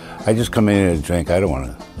 I just come in here to drink. I don't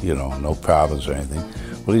want to, no problems or anything.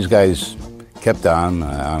 Well, these guys kept on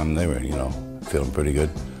him. They were, feeling pretty good.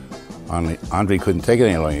 Andre couldn't take it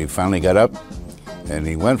any longer. He finally got up, and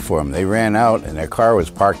he went for him. They ran out, and their car was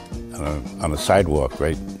parked on a sidewalk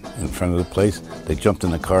right in front of the place. They jumped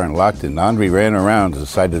in the car and locked it. And Andre ran around to the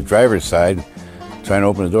side of the driver's side, trying to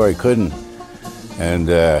open the door. He couldn't. And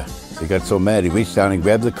he got so mad, he reached down and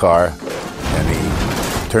grabbed the car, and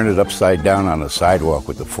he turned it upside down on the sidewalk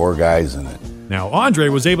with the 4 guys in it. Now, Andre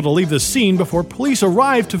was able to leave the scene before police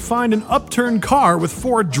arrived to find an upturned car with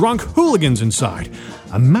 4 drunk hooligans inside.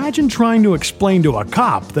 Imagine trying to explain to a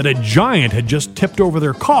cop that a giant had just tipped over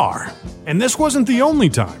their car. And this wasn't the only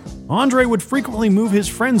time. Andre would frequently move his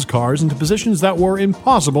friends' cars into positions that were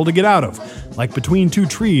impossible to get out of, like between 2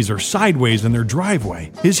 trees or sideways in their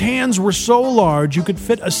driveway. His hands were so large you could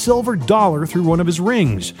fit a silver dollar through one of his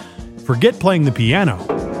rings. Forget playing the piano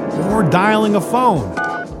or dialing a phone.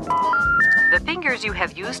 The fingers you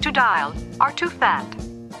have used to dial are too fat.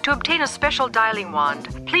 To obtain a special dialing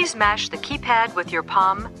wand, please mash the keypad with your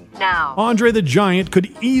palm now. Andre the Giant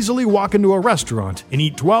could easily walk into a restaurant and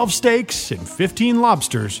eat 12 steaks and 15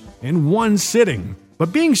 lobsters in one sitting.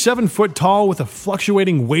 But being 7 foot tall with a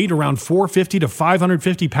fluctuating weight around 450 to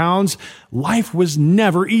 550 pounds, life was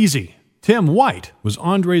never easy. Tim White was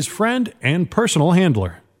Andre's friend and personal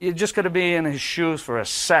handler. You just got to be in his shoes for a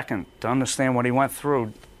second to understand what he went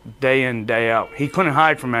through day in, day out. He couldn't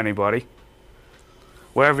hide from anybody.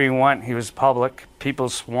 Wherever he went, he was public. People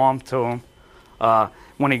swarmed to him.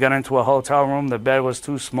 When he got into a hotel room, the bed was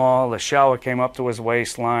too small. The shower came up to his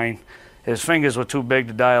waistline. His fingers were too big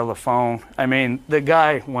to dial the phone. I mean, the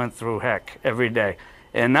guy went through heck every day.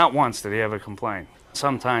 And not once did he ever complain.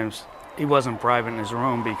 Sometimes he wasn't private in his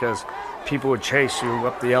room because people would chase you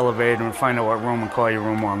up the elevator and find out what room and call your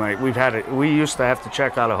room all night. We used to have to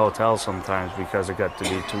check out a hotel sometimes because it got to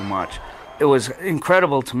be too much. It was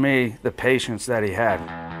incredible to me, the patience that he had.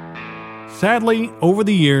 Sadly, over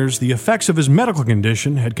the years, the effects of his medical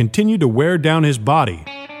condition had continued to wear down his body.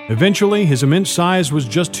 Eventually, his immense size was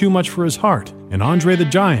just too much for his heart, and Andre the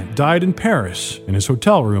Giant died in Paris in his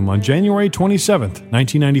hotel room on January 27,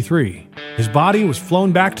 1993. His body was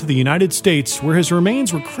flown back to the United States, where his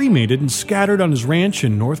remains were cremated and scattered on his ranch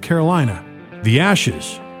in North Carolina. The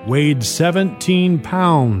ashes weighed 17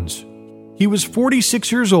 pounds. He was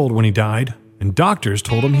 46 years old when he died, and doctors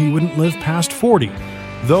told him he wouldn't live past 40.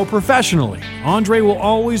 Though professionally, Andre will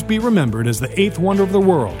always be remembered as the eighth wonder of the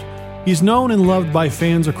world. He's known and loved by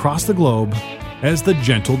fans across the globe as the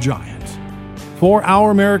Gentle Giant. For Our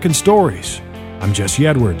American Stories, I'm Jesse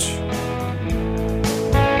Edwards.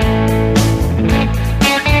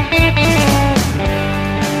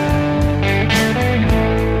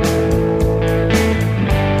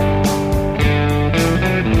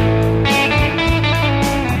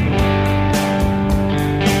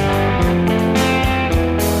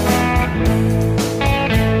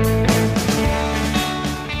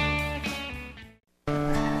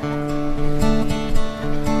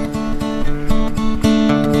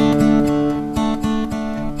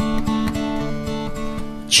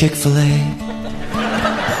 Chick-fil-a.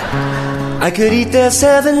 I could eat there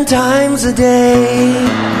 7 times a day,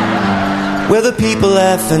 where the people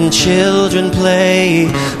laugh and children play.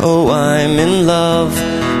 Oh, I'm in love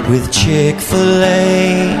with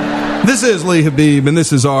Chick-fil-A. This is Lee Habib, and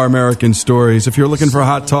this is Our American Stories. If you're looking for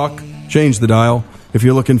hot talk, change the dial. If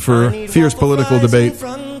you're looking for fierce political debate,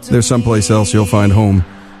 there's someplace else you'll find home.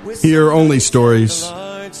 Here, only stories,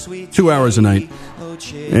 2 hours a night.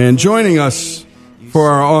 And joining us for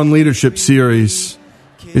our On Leadership series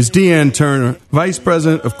is Deanne Turner, Vice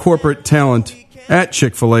President of Corporate Talent at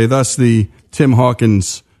Chick-fil-A, thus the Tim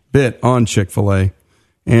Hawkins bit on Chick-fil-A.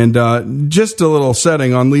 And just a little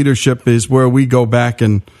setting on leadership is where we go back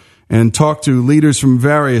and talk to leaders from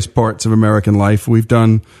various parts of American life. We've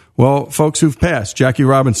done, well, folks who've passed. Jackie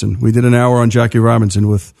Robinson. We did an hour on Jackie Robinson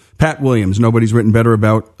with Pat Williams. Nobody's written better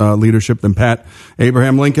about leadership than Pat.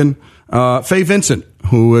 Abraham Lincoln. Fay Vincent,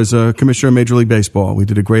 who was a commissioner of Major League Baseball. We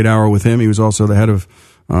did a great hour with him. He was also the head of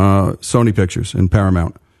Sony Pictures and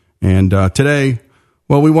Paramount. And today,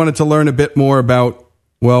 well, we wanted to learn a bit more about,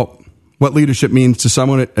 well, what leadership means to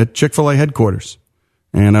someone at Chick-fil-A headquarters.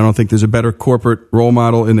 And I don't think there's a better corporate role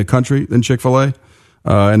model in the country than Chick-fil-A.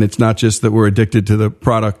 And it's not just that we're addicted to the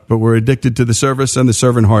product, but we're addicted to the service and the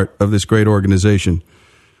servant heart of this great organization.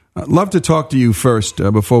 I'd love to talk to you first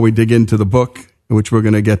before we dig into the book, which we're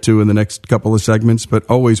going to get to in the next couple of segments. But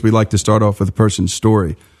always we like to start off with a person's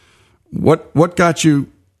story. What got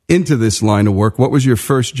you into this line of work? What was your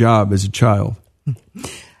first job as a child?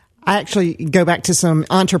 I actually go back to some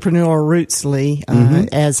entrepreneurial roots, Lee.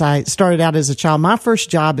 As I started out as a child, my first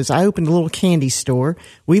job is I opened a little candy store.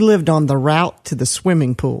 We lived on the route to the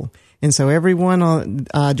swimming pool. And so everyone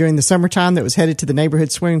during the summertime that was headed to the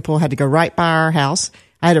neighborhood swimming pool had to go right by our house.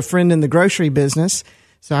 I had a friend in the grocery business,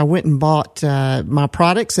 so I went and bought my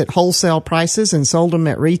products at wholesale prices and sold them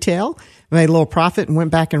at retail. Made a little profit and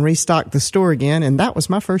went back and restocked the store again, and that was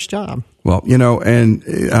my first job. Well, you know, and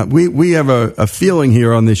we have a feeling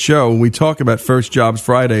here on this show. We talk about First Jobs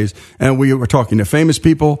Fridays, and we were talking to famous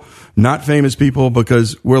people, not famous people,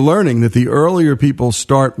 because we're learning that the earlier people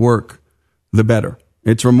start work, the better.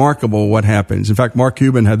 It's remarkable what happens. In fact, Mark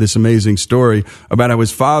Cuban had this amazing story about how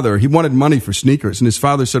his father, he wanted money for sneakers, and his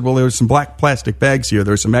father said, well, there's some black plastic bags here.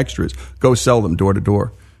 There's some extras. Go sell them door to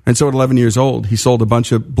door. And so at 11 years old, he sold a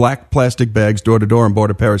bunch of black plastic bags door to door and bought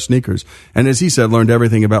a pair of sneakers. And as he said, learned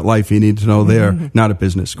everything about life he needed to know there, not at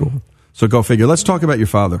business school. So go figure. Let's talk about your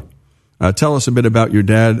father. Tell us a bit about your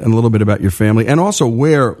dad and a little bit about your family. And also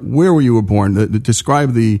where were you born?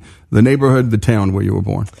 Describe the neighborhood, the town where you were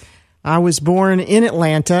born. I was born in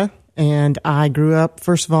Atlanta, and I grew up,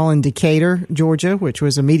 first of all, in Decatur, Georgia, which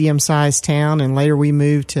was a medium-sized town, and later we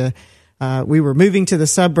moved to we were moving to the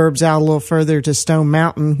suburbs out a little further to Stone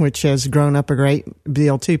Mountain, which has grown up a great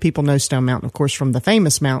deal, too. People know Stone Mountain, of course, from the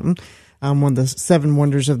famous mountain, one of the 7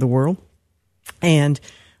 wonders of the world. And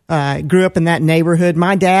grew up in that neighborhood.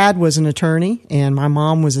 My dad was an attorney, and my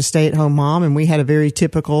mom was a stay-at-home mom, and we had a very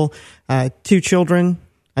typical 2 children,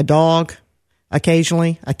 a dog,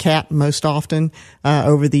 occasionally a cat most often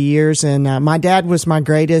over the years. And my dad was my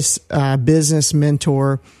greatest business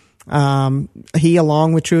mentor. He,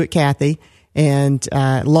 along with Truett Cathy, and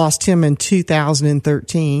lost him in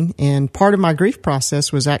 2013. And part of my grief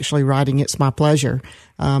process was actually writing It's My Pleasure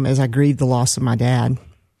as I grieved the loss of my dad.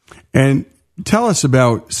 And tell us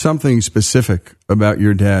about something specific about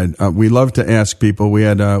your dad. We love to ask people. We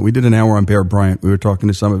did an hour on Bear Bryant. We were talking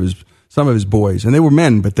to some of his boys, and they were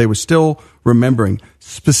men, but they were still remembering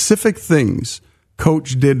specific things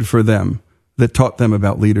Coach did for them that taught them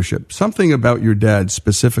about leadership. Something about your dad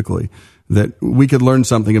specifically that we could learn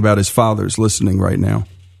something about his fathers listening right now?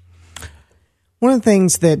 One of the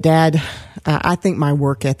things that Dad, I think my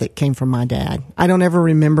work ethic came from my dad. I don't ever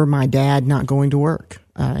remember my dad not going to work.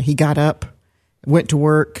 He got up, went to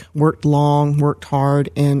work, worked long, worked hard,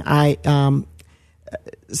 and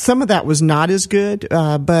some of that was not as good,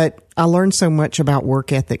 but I learned so much about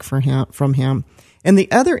work ethic from him. And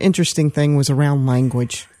the other interesting thing was around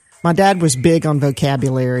language. My dad was big on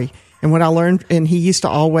vocabulary, and what I learned, and he used to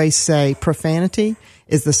always say, profanity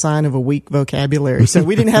is the sign of a weak vocabulary. So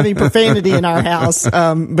we didn't have any profanity in our house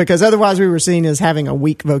because otherwise we were seen as having a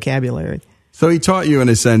weak vocabulary. So he taught you, in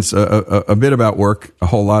a sense, a bit about work, a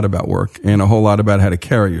whole lot about work, and a whole lot about how to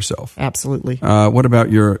carry yourself. Absolutely. What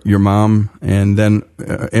about your mom, and then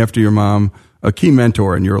after your mom, a key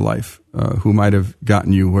mentor in your life who might have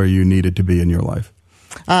gotten you where you needed to be in your life?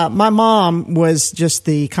 My mom was just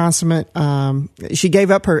the consummate, she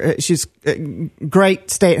gave up she's a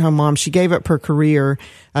great stay-at-home mom. She gave up her career.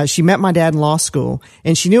 She met my dad in law school,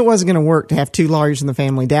 and she knew it wasn't going to work to have two lawyers in the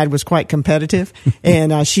family. Dad was quite competitive,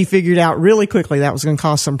 and she figured out really quickly that was going to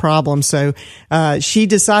cause some problems. So she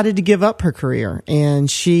decided to give up her career, and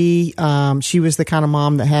she was the kind of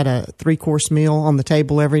mom that had a 3-course meal on the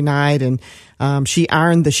table every night, and she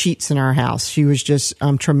ironed the sheets in our house. She was just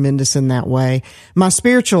tremendous in that way. My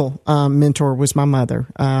spiritual mentor was my mother.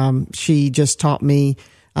 She just taught me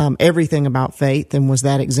everything about faith and was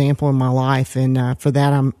that example in my life. And for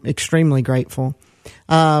that, I'm extremely grateful.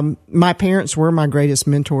 My parents were my greatest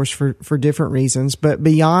mentors for different reasons. But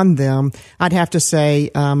beyond them, I'd have to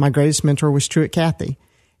say my greatest mentor was Truett Cathy.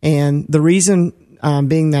 And the reason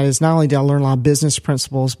being that is not only did I learn a lot of business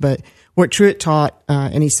principles, but what Truett taught,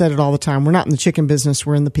 and he said it all the time, we're not in the chicken business,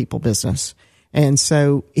 we're in the people business. And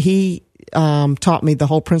so he taught me the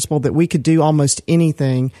whole principle that we could do almost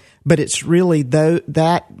anything, but it's really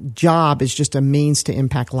that job is just a means to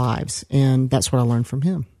impact lives. And that's what I learned from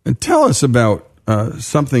him. And tell us about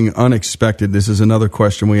something unexpected. This is another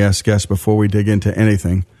question we ask guests before we dig into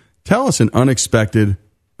anything. Tell us an unexpected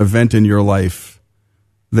event in your life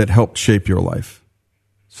that helped shape your life.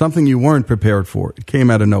 Something you weren't prepared for. It came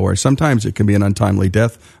out of nowhere. Sometimes it can be an untimely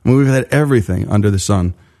death. I mean, we've had everything under the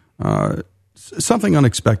sun. Something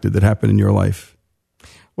unexpected that happened in your life.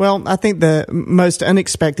 Well, I think the most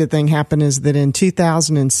unexpected thing happened is that in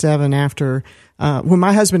 2007, after when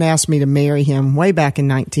my husband asked me to marry him way back in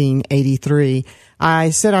 1983,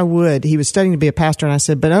 I said I would. He was studying to be a pastor, and I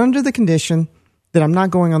said, but under the condition that I'm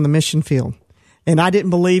not going on the mission field. And I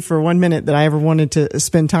didn't believe for 1 minute that I ever wanted to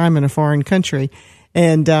spend time in a foreign country.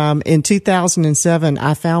 And in 2007,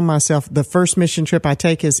 I found myself, the first mission trip I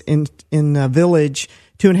take is in a village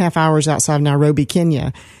 2.5 hours outside of Nairobi,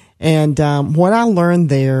 Kenya. And what I learned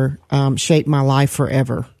there shaped my life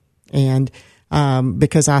forever. And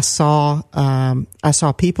because I saw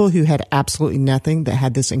people who had absolutely nothing that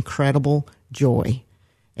had this incredible joy.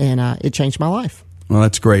 And it changed my life. Well,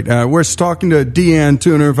 that's great. We're talking to Deanne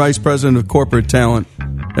Tuner, Vice President of Corporate Talent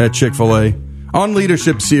at Chick-fil-A, on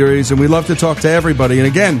Leadership Series, and we love to talk to everybody. And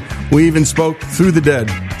again, we even spoke through the dead,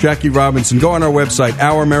 Jackie Robinson. Go on our website,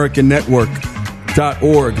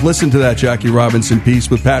 ouramericannetwork.org. Listen to that Jackie Robinson piece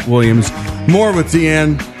with Pat Williams. More with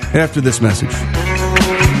Deanne after this message.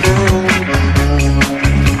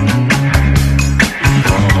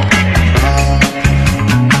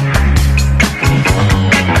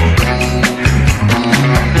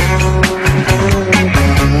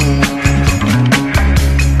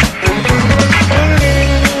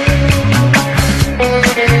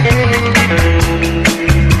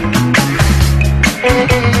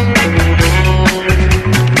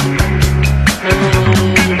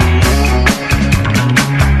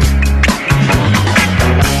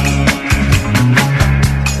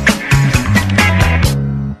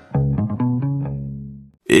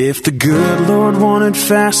 If the good Lord wanted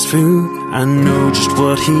fast food, I know just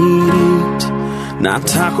what he'd eat. Not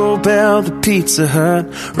Taco Bell, the Pizza Hut,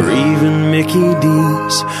 or even Mickey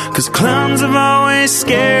D's. 'Cause clowns have always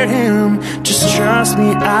scared him, just trust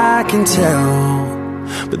me, I can tell.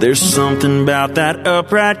 But there's something about that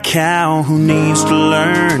upright cow who needs to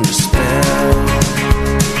learn to spell.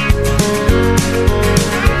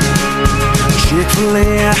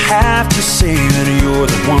 Chick-fil-A, I have to say that you're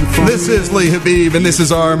the one for This is Lee Habib, and this is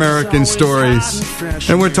Our American Stories.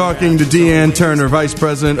 And we're talking to Deanne Turner, Vice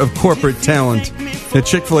President of Corporate Talent at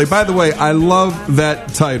Chick-fil-A. By the way, I love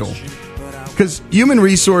that title. Because human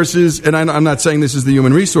resources, and I'm not saying this is the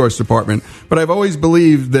human resource department, but I've always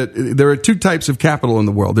believed that there are two types of capital in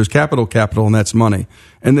the world. There's capital, and that's money.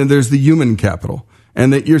 And then there's the human capital.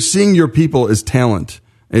 And that you're seeing your people as talent.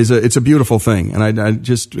 it's a beautiful thing. And I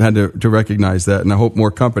just had to recognize that. And I hope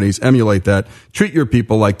more companies emulate that. Treat your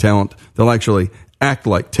people like talent. They'll actually act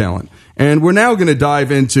like talent. And we're now going to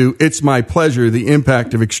dive into It's My Pleasure, the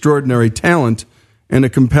impact of extraordinary talent in a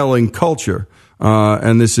compelling culture.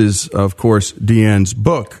 And this is, of course, Deanne's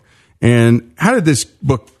book. And how did this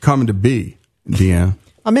book come to be, Deanne?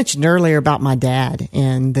 I mentioned earlier about my dad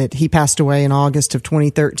and that he passed away in August of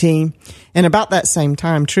 2013. And about that same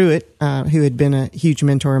time, Truett, who had been a huge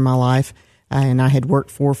mentor in my life and I had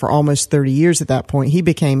worked for almost 30 years at that point, he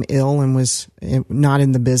became ill and was not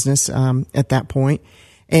in the business at that point.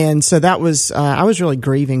 And so that was, I was really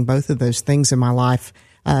grieving both of those things in my life.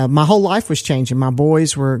 My whole life was changing. My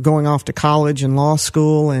boys were going off to college and law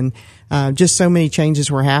school, and just so many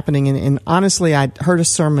changes were happening. And honestly, I heard a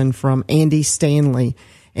sermon from Andy Stanley,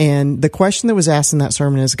 and the question that was asked in that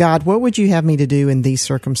sermon is, God, what would you have me to do in these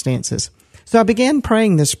circumstances? So I began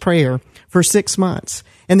praying this prayer for 6 months.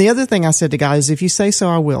 And the other thing I said to God is, if you say so,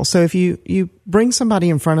 I will. So if you bring somebody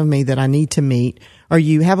in front of me that I need to meet, or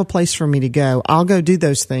you have a place for me to go, I'll go do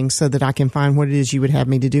those things so that I can find what it is you would have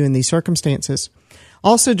me to do in these circumstances.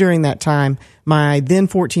 Also during that time, my then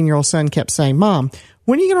 14-year-old son kept saying, Mom,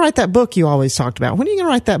 when are you going to write that book you always talked about? When are you going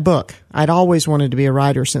to write that book? I'd always wanted to be a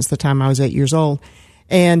writer since the time I was 8 years old.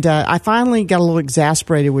 And I finally got a little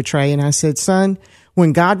exasperated with Trey, and I said, son,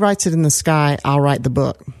 when God writes it in the sky, I'll write the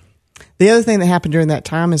book. The other thing that happened during that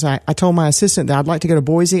time is I told my assistant that I'd like to go to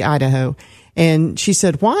Boise, Idaho. And she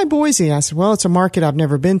said, why Boise? I said, well, it's a market I've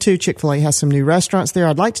never been to. Chick-fil-A has some new restaurants there.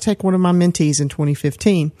 I'd like to take one of my mentees in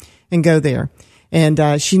 2015 and go there.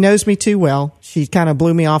 And she knows me too well. She kind of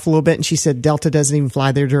blew me off a little bit, and she said Delta doesn't even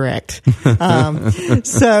fly there direct.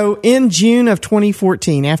 So in June of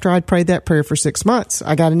 2014, after I'd prayed that prayer for 6 months,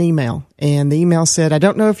 I got an email. And the email said, I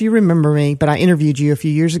don't know if you remember me, but I interviewed you a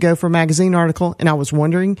few years ago for a magazine article, and I was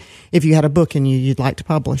wondering if you had a book in you you'd like to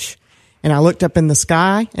publish. And I looked up in the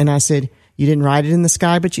sky, and I said, you didn't write it in the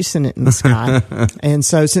sky, but you sent it in the sky. And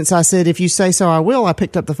so since I said, if you say so, I will, I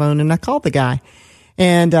picked up the phone and I called the guy.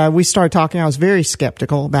 And we started talking. I was very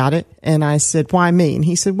skeptical about it. And I said, why me? And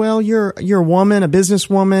he said, well, you're a woman, a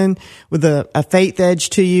businesswoman with a faith edge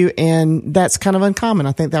to you. And that's kind of uncommon.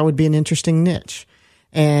 I think that would be an interesting niche.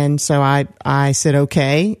 And so I said,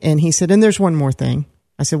 okay. And he said, and there's one more thing.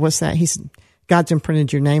 I said, what's that? He said, God's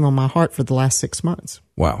imprinted your name on my heart for the last 6 months.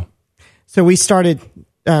 Wow. So we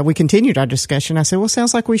continued our discussion. I said, well,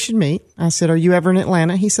 sounds like we should meet. I said, are you ever in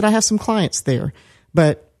Atlanta? He said, I have some clients there,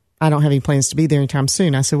 but I don't have any plans to be there anytime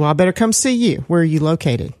soon. I said, well, I better come see you. Where are you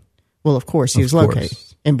located? Well, of course, he was located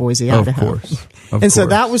in Boise, Idaho. Of course. And so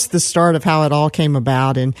that was the start of how it all came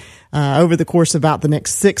about. And over the course of about the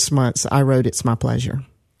next 6 months, I wrote It's My Pleasure.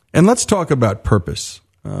 And let's talk about purpose.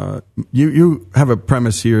 You have a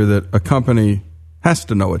premise here that a company has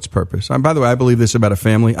to know its purpose. And by the way, I believe this about a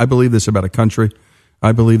family. I believe this about a country.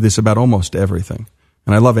 I believe this about almost everything.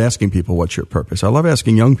 And I love asking people, what's your purpose? I love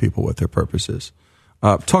asking young people what their purpose is.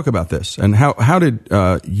 Talk about this. And how did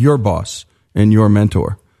your boss and your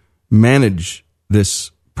mentor manage this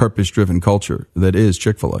purpose-driven culture that is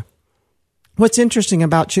Chick-fil-A? What's interesting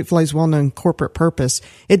about Chick-fil-A's well-known corporate purpose,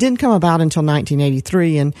 it didn't come about until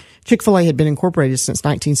 1983, and Chick-fil-A had been incorporated since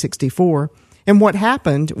 1964. And what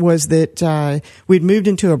happened was that we'd moved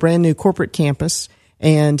into a brand new corporate campus,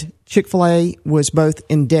 and Chick-fil-A was both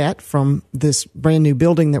in debt from this brand new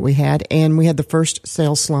building that we had, and we had the first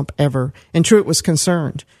sales slump ever. And Truett was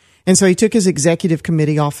concerned. And so he took his executive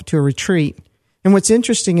committee off to a retreat. And what's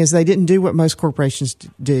interesting is they didn't do what most corporations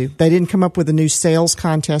do. They didn't come up with a new sales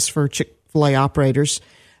contest for Chick-fil-A operators.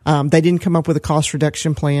 They didn't come up with a cost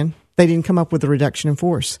reduction plan. They didn't come up with a reduction in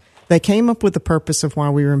force. They came up with the purpose of why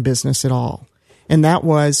we were in business at all. And that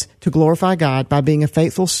was to glorify God by being a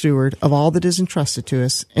faithful steward of all that is entrusted to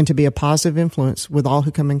us, and to be a positive influence with all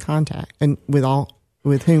who come in contact, and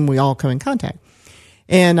with whom we all come in contact.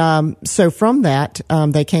 And so from that,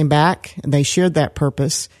 they came back and they shared that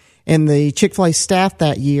purpose. And the Chick-fil-A staff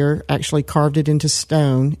that year actually carved it into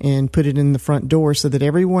stone and put it in the front door so that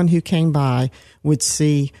everyone who came by would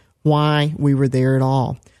see why we were there at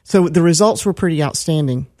all. So the results were pretty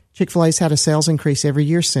outstanding. Chick-fil-A's had a sales increase every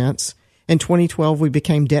year since. In 2012, we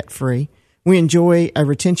became debt-free. We enjoy a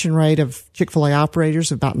retention rate of Chick-fil-A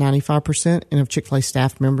operators of about 95% and of Chick-fil-A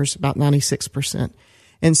staff members about 96%.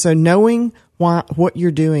 And so knowing what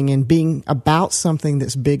you're doing and being about something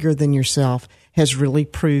that's bigger than yourself has really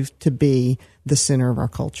proved to be the center of our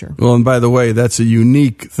culture. Well, and by the way, that's a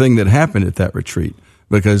unique thing that happened at that retreat,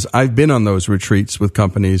 because I've been on those retreats with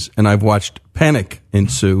companies and I've watched panic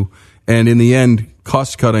ensue, and in the end,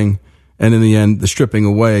 cost cutting, and in the end, the stripping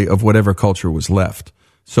away of whatever culture was left.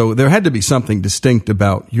 So there had to be something distinct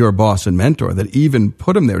about your boss and mentor that even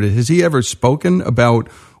put him there. Has he ever spoken about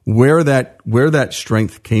where that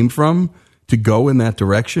strength came from to go in that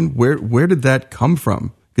direction? Where did that come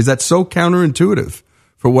from? Because that's so counterintuitive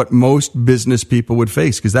for what most business people would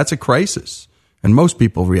face, because that's a crisis. And most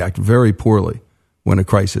people react very poorly when a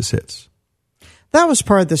crisis hits. That was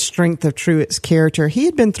part of the strength of Truett's character. He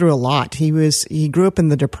had been through a lot. He grew up in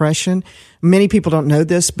the Depression. Many people don't know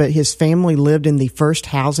this, but his family lived in the first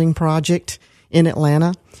housing project in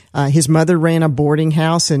Atlanta. His mother ran a boarding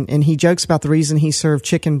house, and he jokes about the reason he served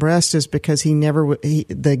chicken breast is because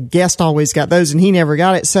the guest always got those and he never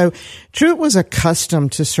got it. So Truett was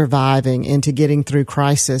accustomed to surviving and to getting through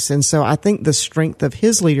crisis. And so I think the strength of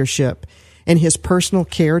his leadership and his personal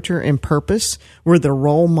character and purpose were the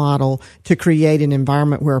role model to create an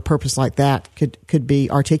environment where a purpose like that could be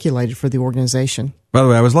articulated for the organization. By the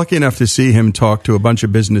way, I was lucky enough to see him talk to a bunch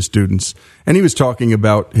of business students, and he was talking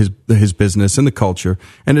about his business and the culture.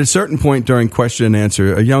 And at a certain point during question and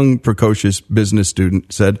answer, a young, precocious business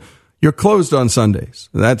student said, "You're closed on Sundays.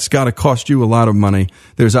 That's got to cost you a lot of money.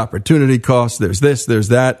 There's opportunity costs. There's this, there's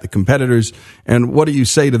that, the competitors. And what do you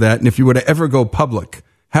say to that? And if you were to ever go public,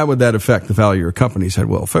 how would that affect the value of your company?" He said,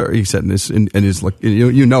 "Well, he said this in his,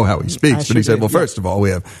 you know how he speaks, but he said, well, first of all,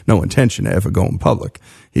 we have no intention of ever going public."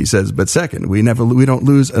 He says, "But second, we don't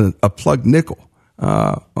lose a plugged nickel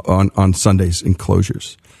on Sundays in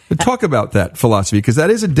closures." Talk about that philosophy, because that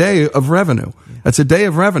is a day of revenue. That's a day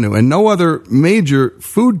of revenue, and no other major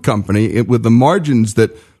food company with the margins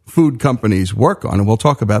that food companies work on, and we'll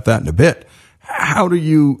talk about that in a bit. How do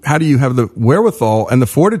you have the wherewithal and the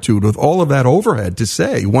fortitude with all of that overhead to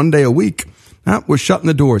say one day a week, we're shutting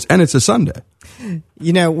the doors, and it's a Sunday?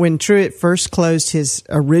 You know, when Truett first closed his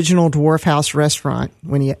original Dwarf House restaurant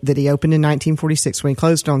that he opened in 1946, when he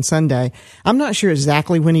closed on Sunday, I'm not sure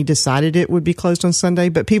exactly when he decided it would be closed on Sunday,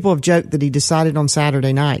 but people have joked that he decided on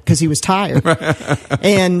Saturday night because he was tired.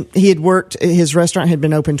 And he had his restaurant had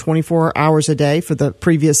been open 24 hours a day for the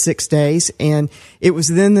previous 6 days. And it was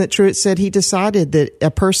then that Truett said he decided that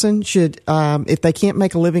a person should, if they can't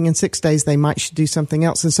make a living in 6 days, they should do something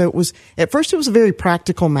else. And so at first it was a very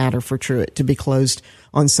practical matter for Truett to be closed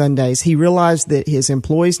on Sundays. He realized that his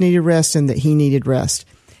employees needed rest and that he needed rest.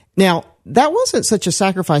 Now, that wasn't such a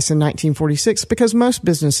sacrifice in 1946 because most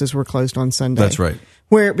businesses were closed on Sunday. That's right.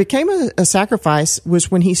 Where it became a sacrifice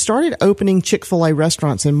was when he started opening Chick-fil-A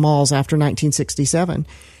restaurants in malls after 1967.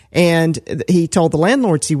 And he told the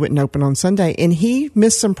landlords he wouldn't open on Sunday. And he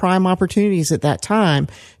missed some prime opportunities at that time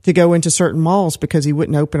to go into certain malls because he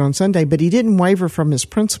wouldn't open on Sunday. But he didn't waver from his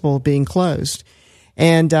principle of being closed.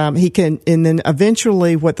 And then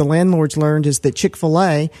eventually what the landlords learned is that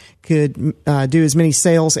Chick-fil-A could do as many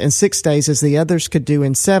sales in 6 days as the others could do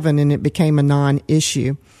in 7, and it became a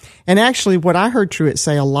non-issue. And actually what I heard Truett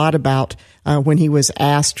say a lot about when he was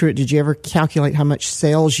asked, "Truett, did you ever calculate how much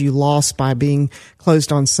sales you lost by being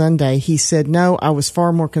closed on Sunday?" He said, "No, I was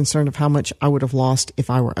far more concerned of how much I would have lost if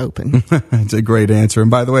I were open." That's a great answer. And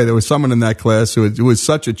by the way, there was someone in that class who was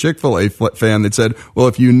such a Chick-fil-A fan that said, "Well,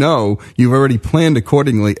 if you've already planned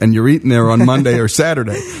accordingly and you're eating there on Monday or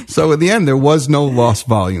Saturday." So in the end, there was no lost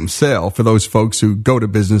volume sale. For those folks who go to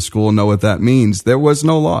business school and know what that means, there was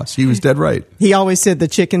no loss. He was dead right. He always said the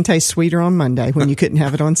chicken tastes sweeter on Monday when you couldn't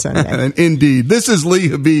have it on Sunday. Indeed. This is Lee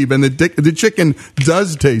Habib, and the chicken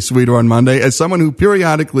does taste sweeter on Monday. As someone who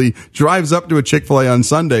periodically drives up to a Chick-fil-A on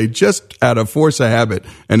Sunday just out of force of habit,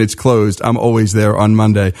 and it's closed, I'm always there on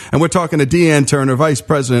Monday. And we're talking to Deanne Turner, Vice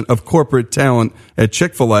President of Corporate Talent at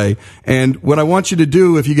Chick-fil-A. And what I want you to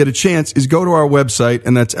do, if you get a chance, is go to our website,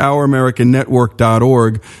 and that's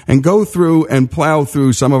ouramericannetwork.org, and go through and plow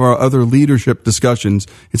through some of our other leadership discussions.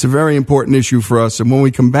 It's a very important issue for us. And when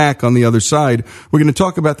we come back on the other side, we're going to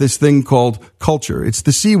talk about this thing called culture. It's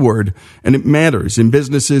the C word, and it matters in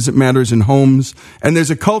businesses. It matters in homes. And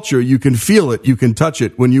there's a culture. You can feel it. You can touch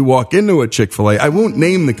it when you walk into a Chick-fil-A. I won't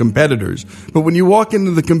name the competitors, but when you walk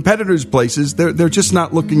into the competitors' places, they're just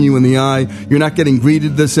not looking you in the eye. You're not getting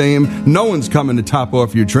greeted the same. No one's coming to top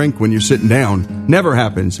off your drink when you're sitting down. Never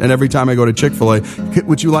happens. And every time I go to Chick-fil-A,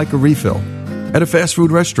 would you like a refill? At a fast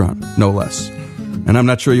food restaurant, no less. And I'm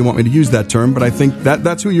not sure you want me to use that term, but I think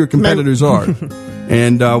that's who your competitors are.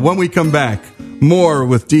 And when we come back, more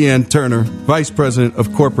with Deanne Turner, Vice President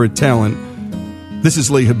of Corporate Talent. This is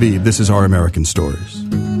Lee Habib. This is Our American Stories.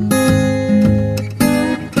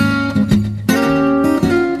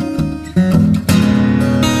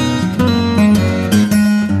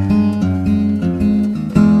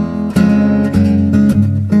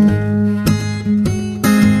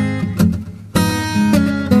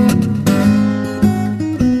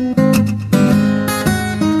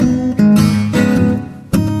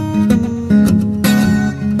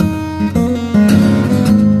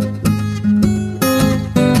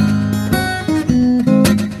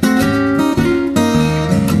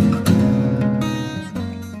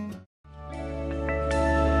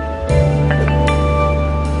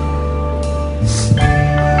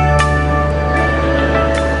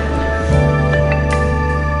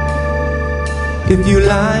 If you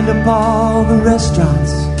lined up all the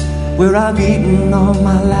restaurants where I've eaten all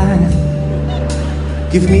my life,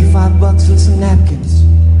 give me $5 and some napkins,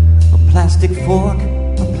 a plastic fork,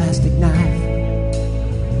 a plastic knife.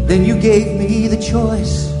 Then you gave me the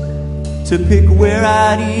choice to pick where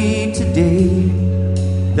I'd eat today.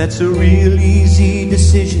 That's a real easy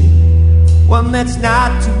decision, one that's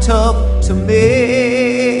not too tough to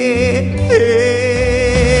make.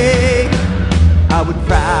 I would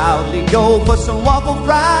proudly go for some waffle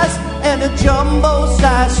fries and a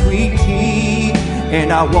jumbo-sized sweet tea.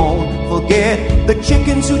 And I won't forget the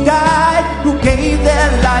chickens who died, who gave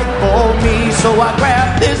their life for me. So I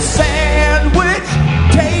grabbed this sandwich,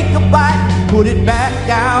 take a bite, put it back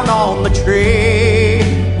down on the tray.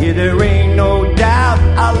 Yeah, there ain't no doubt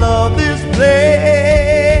I love this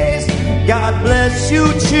place. God bless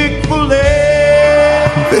you,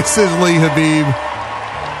 Chick-fil-A. This is Lee Habib,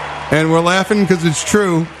 and we're laughing because it's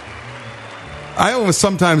true. I always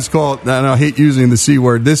sometimes call it, and I hate using the C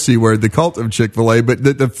word, this C word, the cult of Chick-fil-A, but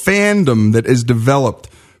the fandom that is developed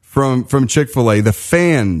from Chick-fil-A, the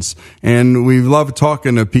fans, and we love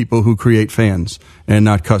talking to people who create fans and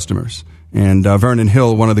not customers. And Vernon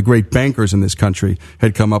Hill, one of the great bankers in this country,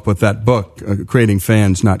 had come up with that book, Creating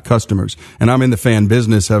Fans, Not Customers. And I'm in the fan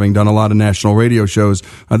business, having done a lot of national radio shows.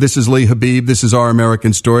 This is Lee Habib. This is Our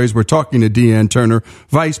American Stories. We're talking to Deanne Turner,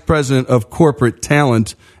 Vice President of Corporate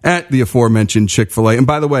Talent at the aforementioned Chick-fil-A. And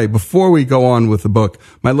by the way, before we go on with the book,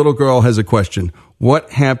 my little girl has a question. What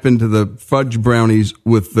happened to the fudge brownies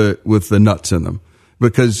with the nuts in them?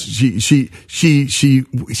 Because she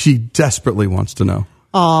desperately wants to know.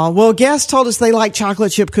 Well, guests told us they like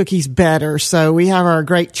chocolate chip cookies better, so we have our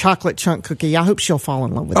great chocolate chunk cookie. I hope she'll fall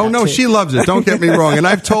in love with that. Oh, no, too. she loves it. Don't get me wrong. And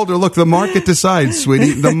I've told her, look, the market decides,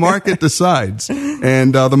 sweetie. The market decides.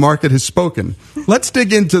 And the market has spoken. Let's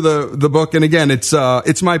dig into the book. And again,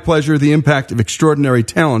 it's my pleasure, the impact of extraordinary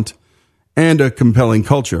talent and a compelling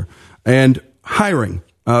culture. And hiring,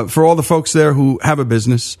 for all the folks there who have a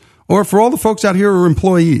business, or for all the folks out here who are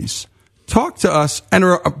employees. Talk to us, and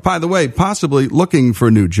are, by the way, possibly looking for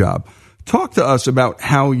a new job. Talk to us about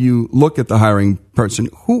how you look at the hiring person.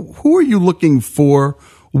 Who are you looking for?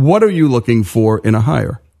 What are you looking for in a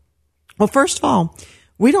hire? Well, first of all,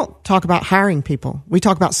 we don't talk about hiring people. We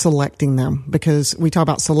talk about selecting them, because we talk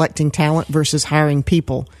about selecting talent versus hiring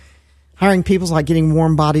people. Hiring people is like getting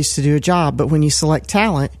warm bodies to do a job, but when you select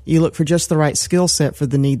talent, you look for just the right skill set for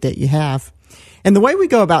the need that you have. And the way we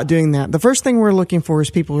go about doing that, the first thing we're looking for is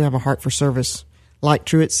people who have a heart for service. Like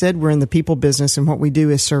Truett said, we're in the people business, and what we do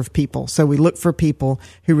is serve people. So we look for people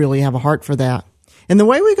who really have a heart for that. And the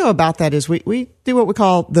way we go about that is we do what we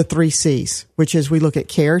call the 3 C's, which is we look at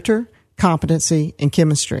character, competency, and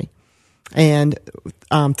chemistry. And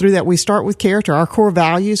through that, we start with character. Our core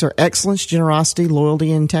values are excellence, generosity,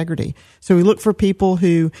 loyalty, and integrity. So we look for people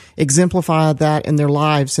who exemplify that in their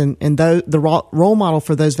lives, and the role model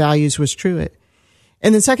for those values was Truett.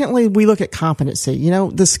 And then secondly, we look at competency,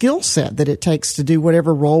 the skill set that it takes to do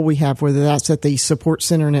whatever role we have, whether that's at the support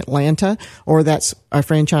center in Atlanta or that's a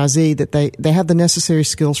franchisee, that they have the necessary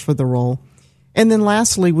skills for the role. And then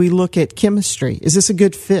lastly, we look at chemistry. Is this a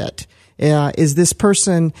good fit? Is this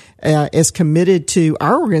person as committed to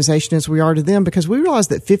our organization as we are to them? Because we realize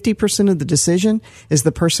that 50% of the decision is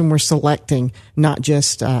the person we're selecting, not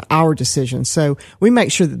just our decision. So we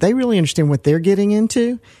make sure that they really understand what they're getting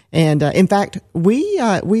into. And in fact, we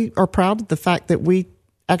are proud of the fact that we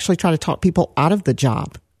actually try to talk people out of the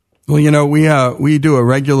job. Well, we do a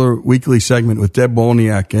regular weekly segment with Deb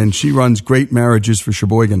Wolniak, and she runs Great Marriages for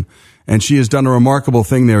Sheboygan. And she has done a remarkable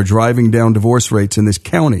thing there, driving down divorce rates in this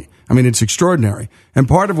county. I mean, it's extraordinary. And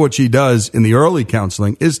part of what she does in the early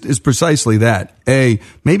counseling is precisely that.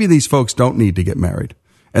 Maybe these folks don't need to get married.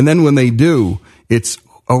 And then when they do,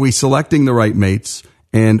 are we selecting the right mates?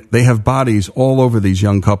 And they have bodies all over these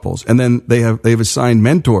young couples. And then they've assigned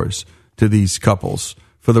mentors to these couples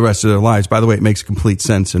for the rest of their lives. By the way, it makes complete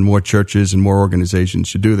sense, and more churches and more organizations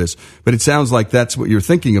should do this. But it sounds like that's what you're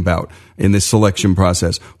thinking about in this selection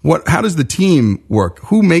process. How does the team work?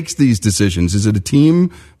 Who makes these decisions? Is it a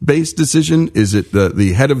team-based decision? Is it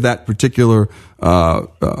the head of that particular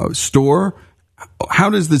store?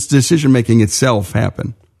 How does this decision-making itself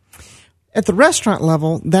happen? At the restaurant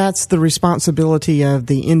level, that's the responsibility of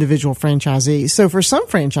the individual franchisee. So for some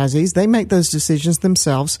franchisees, they make those decisions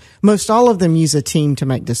themselves. Most all of them use a team to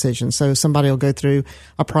make decisions. So somebody will go through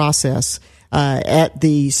a process. At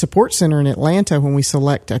the support center in Atlanta, when we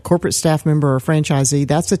select a corporate staff member or a franchisee,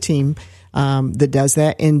 that's a team that does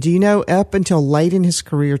that. And do you know, up until late in his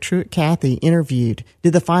career, Truett Cathy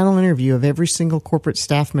did the final interview of every single corporate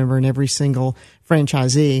staff member and every single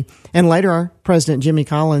franchisee. And later, our president, Jimmy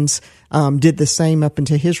Collins, did the same up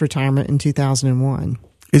until his retirement in 2001.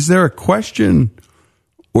 Is there a question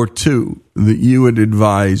or two that you would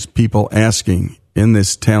advise people asking in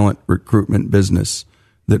this talent recruitment business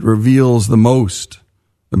that reveals the most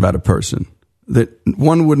about a person that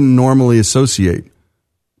one wouldn't normally associate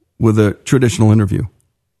with a traditional interview?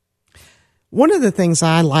 One of the things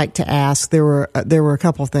I like to ask, there were a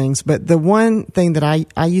couple of things, but the one thing that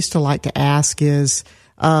I used to like to ask is,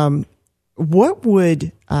 I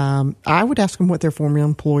would ask them what their former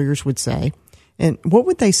employers would say, and what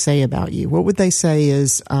would they say about you? What would they say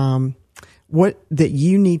is what that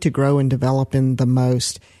you need to grow and develop in the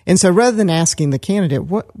most? And so, rather than asking the candidate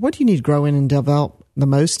what do you need to grow in and develop the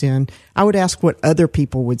most in, I would ask what other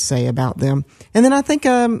people would say about them. And then I think,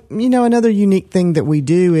 another unique thing that we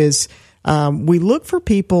do is we look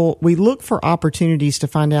for opportunities to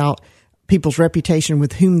find out people's reputation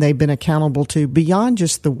with whom they've been accountable to beyond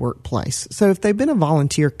just the workplace. So if they've been a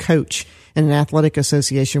volunteer coach in an athletic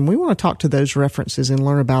association, we want to talk to those references and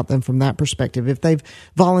learn about them from that perspective. If they've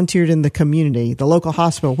volunteered in the community, the local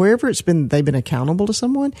hospital, wherever it's been, they've been accountable to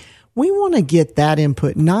someone, we want to get that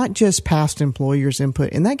input, not just past employers'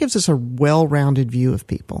 input. And that gives us a well-rounded view of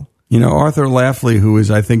people. You know, Arthur Lafley, who is,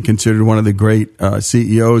 I think, considered one of the great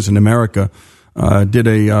CEOs in America, did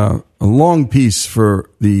a long piece for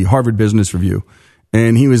the Harvard Business Review.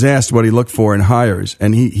 And he was asked what he looked for in hires.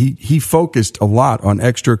 And he focused a lot on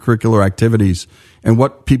extracurricular activities and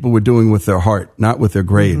what people were doing with their heart, not with their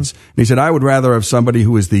grades. Mm-hmm. And he said, I would rather have somebody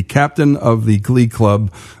who is the captain of the glee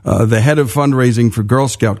club, the head of fundraising for Girl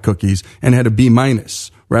Scout cookies, and had a B-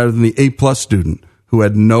 rather than the A+ student who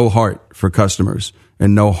had no heart for customers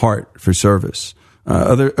and no heart for service.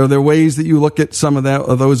 Are there ways that you look at some of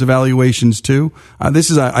those evaluations too? This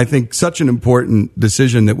is, I think, such an important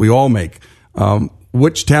decision that we all make.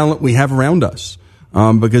 Which talent we have around us,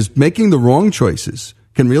 because making the wrong choices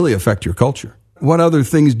can really affect your culture. What other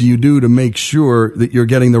things do you do to make sure that you're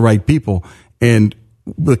getting the right people, and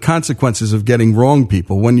the consequences of getting wrong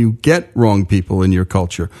people? When you get wrong people in your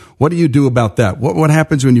culture, what do you do about that? What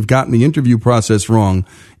happens when you've gotten the interview process wrong?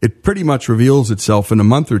 It pretty much reveals itself in a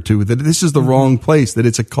month or two that this is the wrong place, that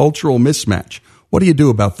it's a cultural mismatch. What do you do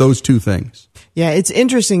about those two things? Yeah, it's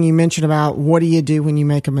interesting you mentioned about what do you do when you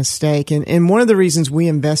make a mistake. And one of the reasons we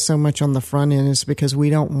invest so much on the front end is because we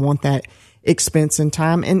don't want that expense and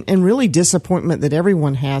time and really disappointment that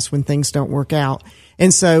everyone has when things don't work out.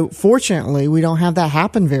 And so fortunately, we don't have that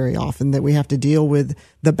happen very often, that we have to deal with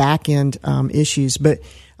the back end issues. But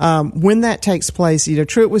when that takes place,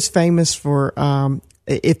 Truett was famous for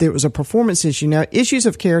if there was a performance issue. Now, issues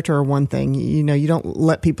of character are one thing. You don't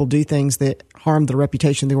let people do things that harm the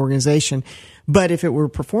reputation of the organization. But if it were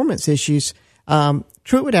performance issues,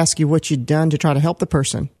 Truett would ask you what you'd done to try to help the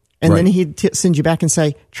person. And then he'd send you back and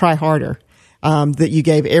say, try harder. That you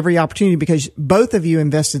gave every opportunity, because both of you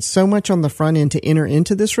invested so much on the front end to enter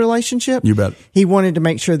into this relationship. You bet. He wanted to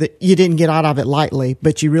make sure that you didn't get out of it lightly,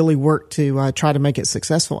 but you really worked to try to make it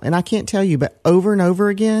successful. And I can't tell you, but over and over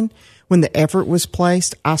again, when the effort was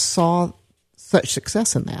placed, I saw such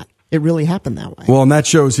success in that. It really happened that way. Well, and that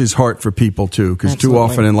shows his heart for people, too, because too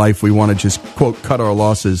often in life we want to just, quote, cut our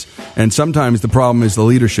losses. And sometimes the problem is the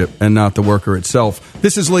leadership and not the worker itself.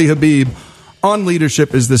 This is Lee Habib. On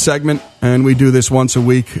Leadership is the segment, and we do this once a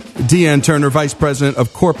week. Deanne Turner, Vice President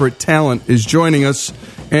of Corporate Talent, is joining us.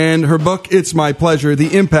 And her book, It's My Pleasure,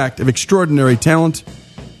 The Impact of Extraordinary Talent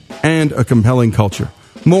and a Compelling Culture.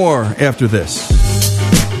 More after this.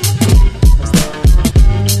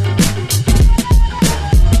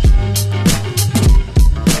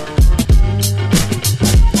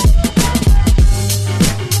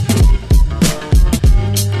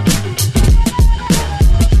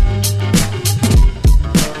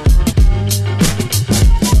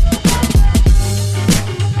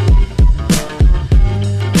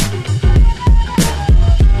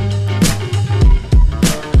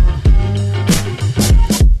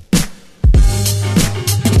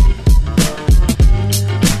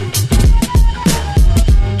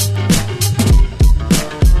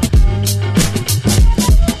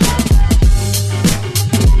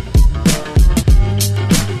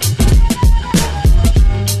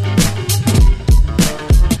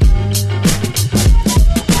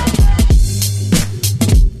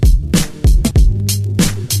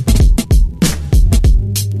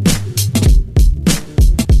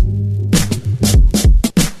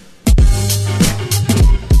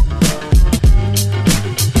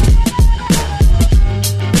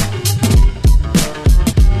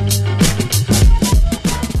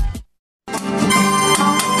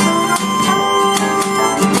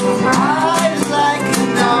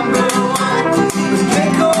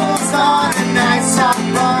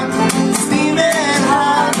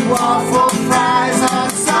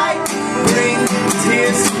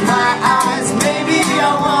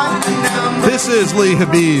 is Lee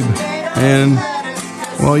Habib. And,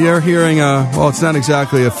 well, you're hearing, it's not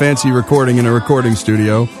exactly a fancy recording in a recording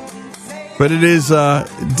studio, but it is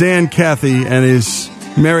Dan Cathy and his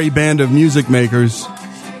merry band of music makers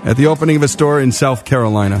at the opening of a store in South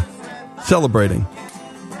Carolina, celebrating.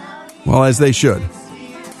 Well, as they should.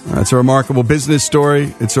 It's a remarkable business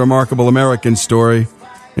story. It's a remarkable American story.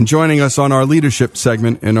 And joining us on our leadership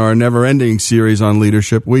segment in our never-ending series on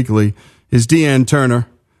Leadership Weekly is Deanne Turner,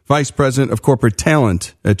 Vice President of Corporate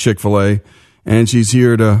Talent at Chick-fil-A, and she's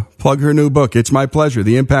here to plug her new book, It's My Pleasure,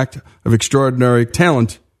 The Impact of Extraordinary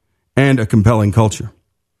Talent and a Compelling Culture.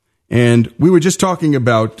 And we were just talking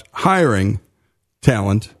about hiring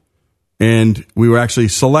talent, and we were actually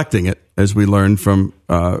selecting it, as we learned from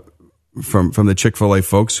the Chick-fil-A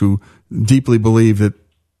folks who deeply believe that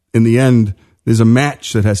in the end, there's a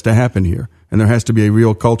match that has to happen here, and there has to be a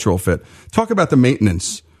real cultural fit. Talk about the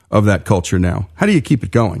maintenance of that culture now. How do you keep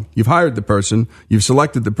it going? You've hired the person, you've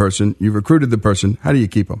selected the person, you've recruited the person. How do you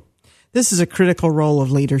keep them? This is a critical role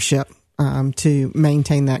of leadership to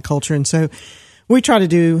maintain that culture. And so we try to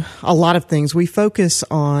do a lot of things. We focus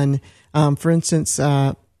on, for instance,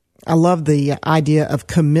 I love the idea of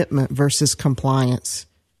commitment versus compliance.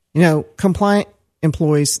 Compliant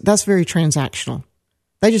employees, that's very transactional.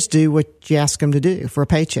 They just do what you ask them to do for a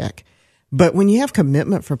paycheck. But when you have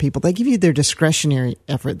commitment for people, they give you their discretionary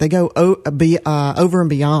effort. They go over and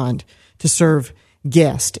beyond to serve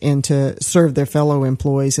guests and to serve their fellow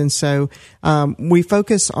employees. And so we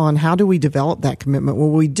focus on how do we develop that commitment.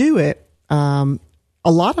 Well, we do it. A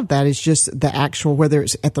lot of that is just the actual, whether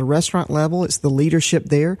it's at the restaurant level, it's the leadership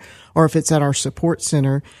there, or if it's at our support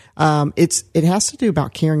center. It has to do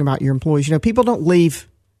about caring about your employees. People don't leave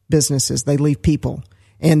businesses; they leave people.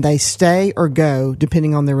 And they stay or go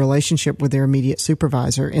depending on their relationship with their immediate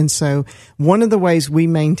supervisor. And so one of the ways we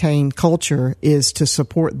maintain culture is to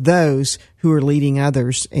support those who are leading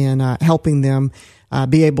others and helping them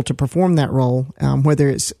be able to perform that role, whether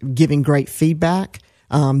it's giving great feedback,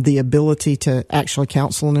 the ability to actually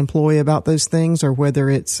counsel an employee about those things, or whether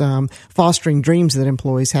it's fostering dreams that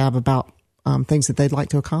employees have about things that they'd like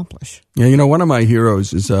to accomplish. Yeah, one of my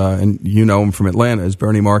heroes is, and you know him from Atlanta, is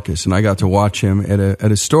Bernie Marcus, and I got to watch him at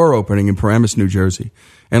a store opening in Paramus, New Jersey.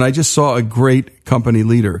 And I just saw a great company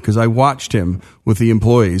leader because I watched him with the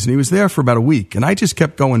employees, and he was there for about a week, and I just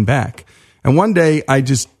kept going back. And one day I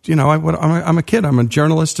just, I'm a kid, I'm a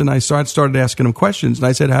journalist, and I started asking him questions, and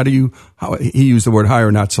I said, he used the word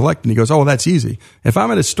hire, not select, and he goes, oh, well, that's easy. If I'm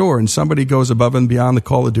at a store and somebody goes above and beyond the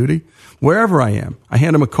call of duty, wherever I am, I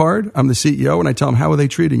hand them a card, I'm the CEO, and I tell them, how are they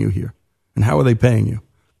treating you here? And how are they paying you?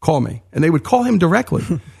 Call me. And they would call him directly.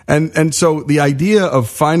 And so the idea of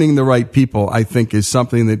finding the right people, I think, is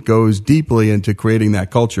something that goes deeply into creating that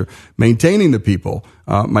culture. Maintaining the people,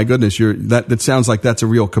 my goodness, that sounds like that's a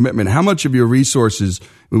real commitment. How much of your resources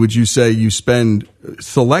would you say you spend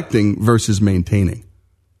selecting versus maintaining?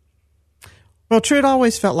 Well, True, it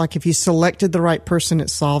always felt like if you selected the right person, it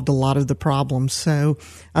solved a lot of the problems. So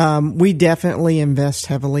we definitely invest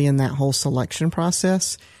heavily in that whole selection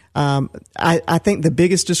process. I think the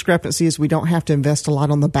biggest discrepancy is we don't have to invest a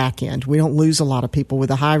lot on the back end. We don't lose a lot of people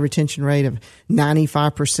with a high retention rate of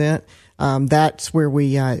 95%. That's where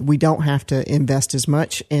we don't have to invest as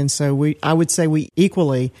much. And so I would say we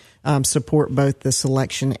equally support both the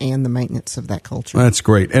selection and the maintenance of that culture. That's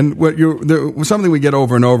great. And something we get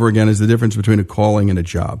over and over again is the difference between a calling and a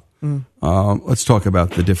job. Let's talk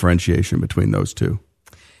about the differentiation between those two.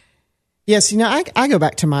 Yes, I go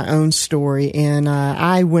back to my own story, and when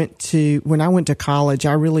I went to college,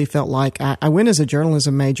 I really felt like I went as a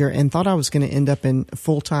journalism major and thought I was going to end up in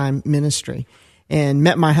full-time ministry, and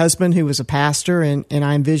met my husband, who was a pastor, and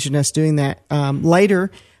I envisioned us doing that.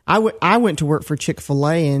 Later, I went to work for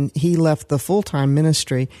Chick-fil-A, and he left the full-time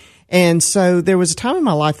ministry. And so there was a time in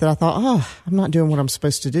my life that I thought, I'm not doing what I'm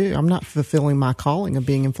supposed to do. I'm not fulfilling my calling of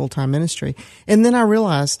being in full-time ministry. And then I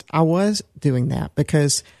realized I was doing that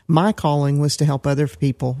because my calling was to help other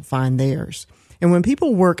people find theirs. And when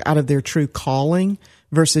people work out of their true calling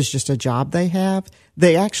versus just a job they have,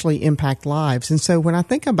 they actually impact lives. And so when I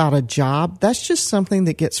think about a job, that's just something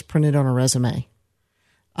that gets printed on a resume.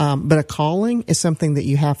 But a calling is something that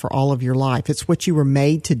you have for all of your life. It's what you were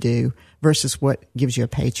made to do versus what gives you a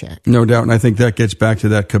paycheck. No doubt. And I think that gets back to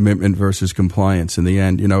that commitment versus compliance in the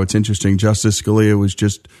end. It's interesting. Justice Scalia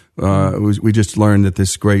we just learned that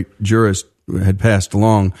this great jurist had passed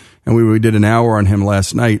along, and we did an hour on him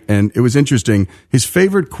last night. And it was interesting. His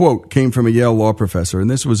favorite quote came from a Yale law professor, and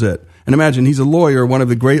this was it. And imagine, he's a lawyer, one of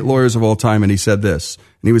the great lawyers of all time, and he said this,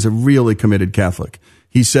 and he was a really committed Catholic.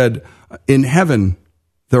 He said, in heaven,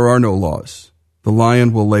 there are no laws. The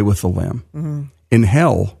lion will lay with the lamb. Mm-hmm. In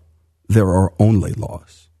hell, there are only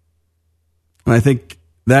laws. And I think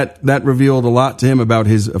that revealed a lot to him about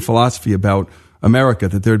his philosophy about America,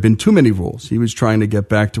 that there had been too many rules. He was trying to get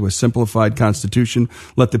back to a simplified constitution,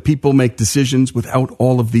 let the people make decisions without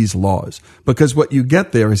all of these laws. Because what you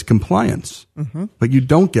get there is compliance, but you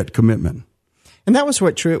don't get commitment. And that was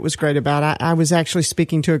what Truett was great about. I was actually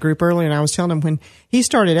speaking to a group earlier, and I was telling him when he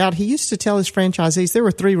started out, he used to tell his franchisees there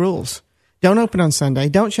were 3 rules. Don't open on Sunday.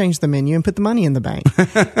 Don't change the menu and put the money in the bank.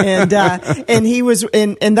 And he was,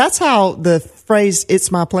 and that's how the phrase, "It's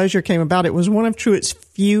my pleasure" came about. It was one of Truett's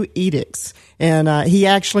few edicts. And, he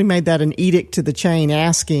actually made that an edict to the chain,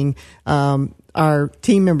 asking, our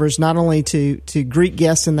team members not only to greet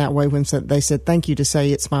guests in that way when they said thank you, to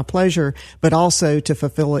say "it's my pleasure," but also to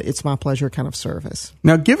fulfill it, "it's my pleasure" kind of service.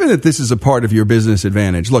 Now, given that this is a part of your business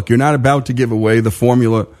advantage, look, you're not about to give away the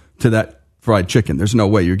formula to that fried chicken. There's no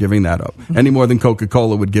way you're giving that up any more than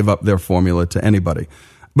Coca-Cola would give up their formula to anybody.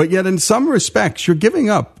 But yet in some respects, you're giving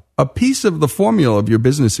up a piece of the formula of your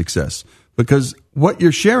business success, because what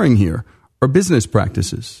you're sharing here are business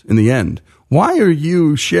practices in the end. Why are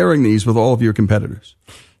you sharing these with all of your competitors?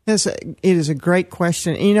 It is a great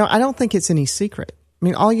question. And, I don't think it's any secret. I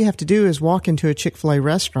mean, all you have to do is walk into a Chick-fil-A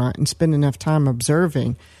restaurant and spend enough time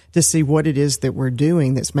observing to see what it is that we're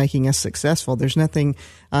doing that's making us successful. There's nothing,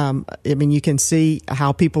 you can see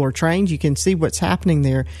how people are trained. You can see what's happening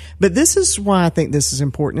there. But this is why I think this is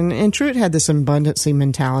important. And Truett had this abundancy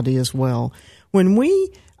mentality as well. When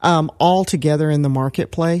we all together in the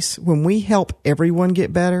marketplace, when we help everyone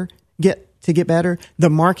get better, the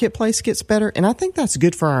marketplace gets better. And I think that's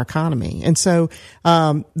good for our economy. And so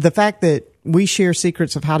the fact that we share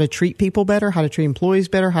secrets of how to treat people better, how to treat employees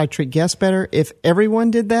better, how to treat guests better, if everyone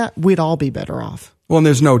did that, we'd all be better off. Well, and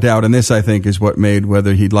there's no doubt, and this, I think, is what made,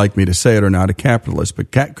 whether he'd like me to say it or not, a capitalist. But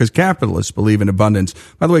because capitalists believe in abundance.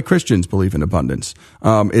 By the way, Christians believe in abundance.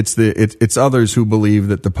 It's others who believe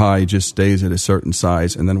that the pie just stays at a certain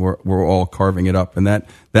size, and then we're all carving it up, and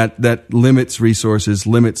that limits resources,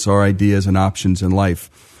 limits our ideas and options in life.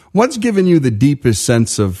 What's given you the deepest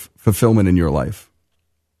sense of fulfillment in your life?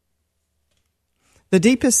 The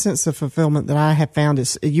deepest sense of fulfillment that I have found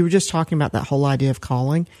is, you were just talking about that whole idea of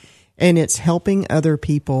calling, and it's helping other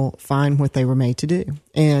people find what they were made to do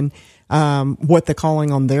and what the calling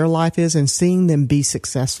on their life is, and seeing them be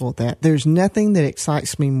successful at that. There's nothing that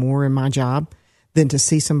excites me more in my job than to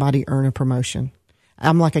see somebody earn a promotion.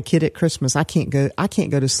 I'm like a kid at Christmas. I can't go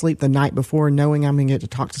to sleep the night before knowing I'm going to get to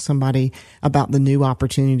talk to somebody about the new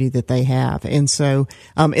opportunity that they have. And so,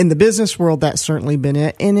 in the business world, that's certainly been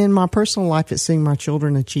it. And in my personal life, it's seeing my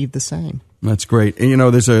children achieve the same. That's great. And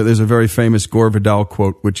there's a very famous Gore Vidal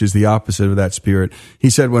quote, which is the opposite of that spirit. He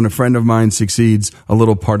said, "When a friend of mine succeeds, a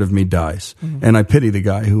little part of me dies." Mm-hmm. And I pity the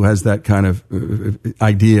guy who has that kind of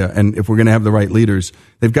idea. And if we're going to have the right leaders,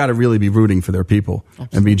 they've got to really be rooting for their people.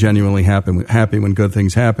 Absolutely. And be genuinely happy when good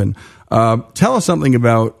things happen. Tell us something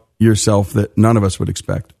about yourself that none of us would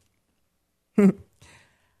expect.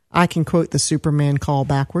 I can quote the Superman call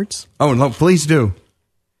backwards. Oh, no, please do.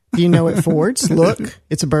 Do you know it forwards? Look,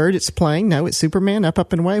 it's a bird, it's a plane. No, it's Superman,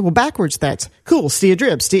 up and away. Well, backwards, that's cool. Stia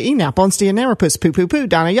drib, stia enap, on stia narapus, poo poo poo,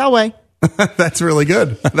 Donna Yahweh. That's really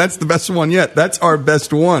good. That's the best one yet. That's our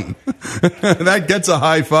best one. That gets a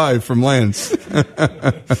high five from Lance.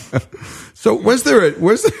 So was there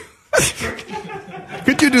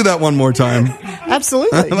could you do that one more time?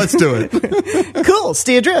 Absolutely. Let's do it. Cool.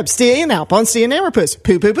 Stia drib, stia enap, on stia narapus,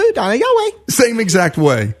 poo poo poo, Donna Yahweh. Same exact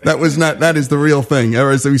way. That is the real thing. Or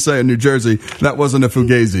as we say in New Jersey, that wasn't a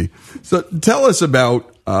fugazi. So tell us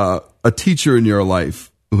about a teacher in your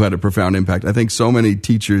life who had a profound impact. I think so many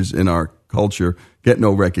teachers in our culture get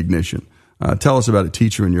no recognition. Tell us about a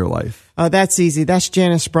teacher in your life. That's easy. That's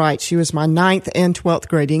Janice Bright. She was my 9th and 12th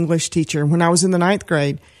grade English teacher. When I was in the 9th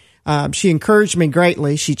grade, she encouraged me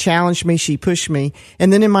greatly. She challenged me. She pushed me.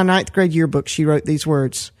 And then in my 9th grade yearbook, she wrote these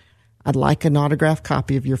words: "I'd like an autographed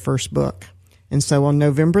copy of your first book." And so on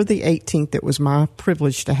November the 18th, it was my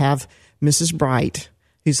privilege to have Mrs. Bright,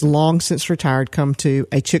 who's long since retired, come to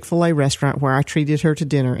a Chick-fil-A restaurant where I treated her to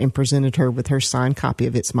dinner and presented her with her signed copy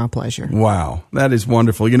of It's My Pleasure. Wow. That is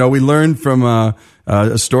wonderful. We learned from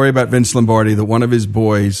a story about Vince Lombardi that one of his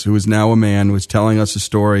boys, who is now a man, was telling us a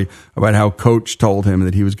story about how Coach told him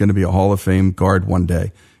that he was going to be a Hall of Fame guard one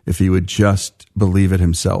day if he would just believe it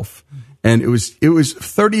himself. And it was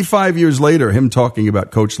 35 years later, him talking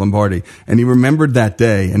about Coach Lombardi, and he remembered that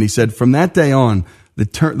day, and he said from that day on,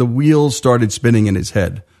 the wheels started spinning in his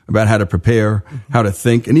head about how to prepare, how to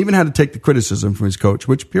think, and even how to take the criticism from his coach,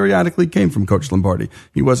 which periodically came from Coach Lombardi.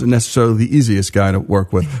 He wasn't necessarily the easiest guy to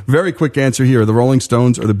work with. Very quick answer here: the Rolling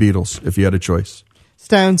Stones or the Beatles, if you had a choice.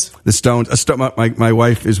 Stones. The Stones. My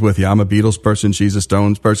wife is with you. I'm a Beatles person. She's a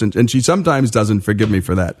Stones person. And she sometimes doesn't forgive me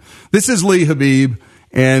for that. This is Lee Habib.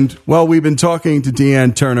 And, well, we've been talking to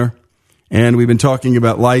Deanne Turner. And we've been talking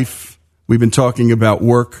about life. We've been talking about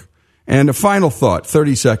work. And a final thought,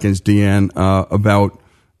 30 seconds, Deanne, about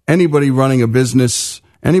anybody running a business,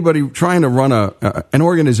 anybody trying to run an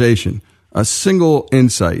organization, a single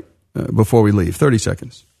insight before we leave. 30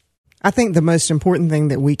 seconds. I think the most important thing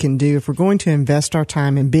that we can do if we're going to invest our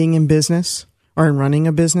time in being in business or in running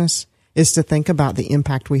a business is to think about the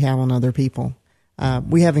impact we have on other people.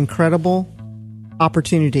 We have incredible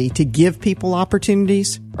opportunity to give people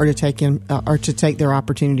opportunities or to take their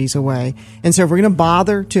opportunities away. And so if we're going to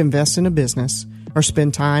bother to invest in a business or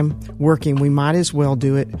spend time working, we might as well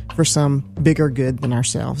do it for some bigger good than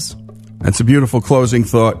ourselves. That's a beautiful closing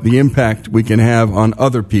thought. The impact we can have on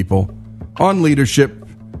other people, on leadership.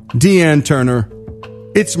 Deanne Turner,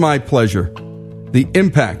 it's my pleasure. The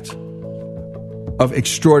impact of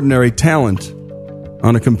extraordinary talent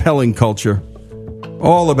on a compelling culture.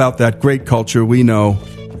 All about that great culture we know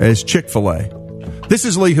as Chick-fil-A. This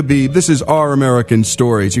is Lee Habib. This is Our American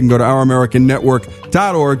Stories. You can go to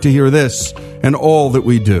OurAmericanNetwork.org to hear this and all that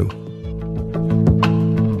we do.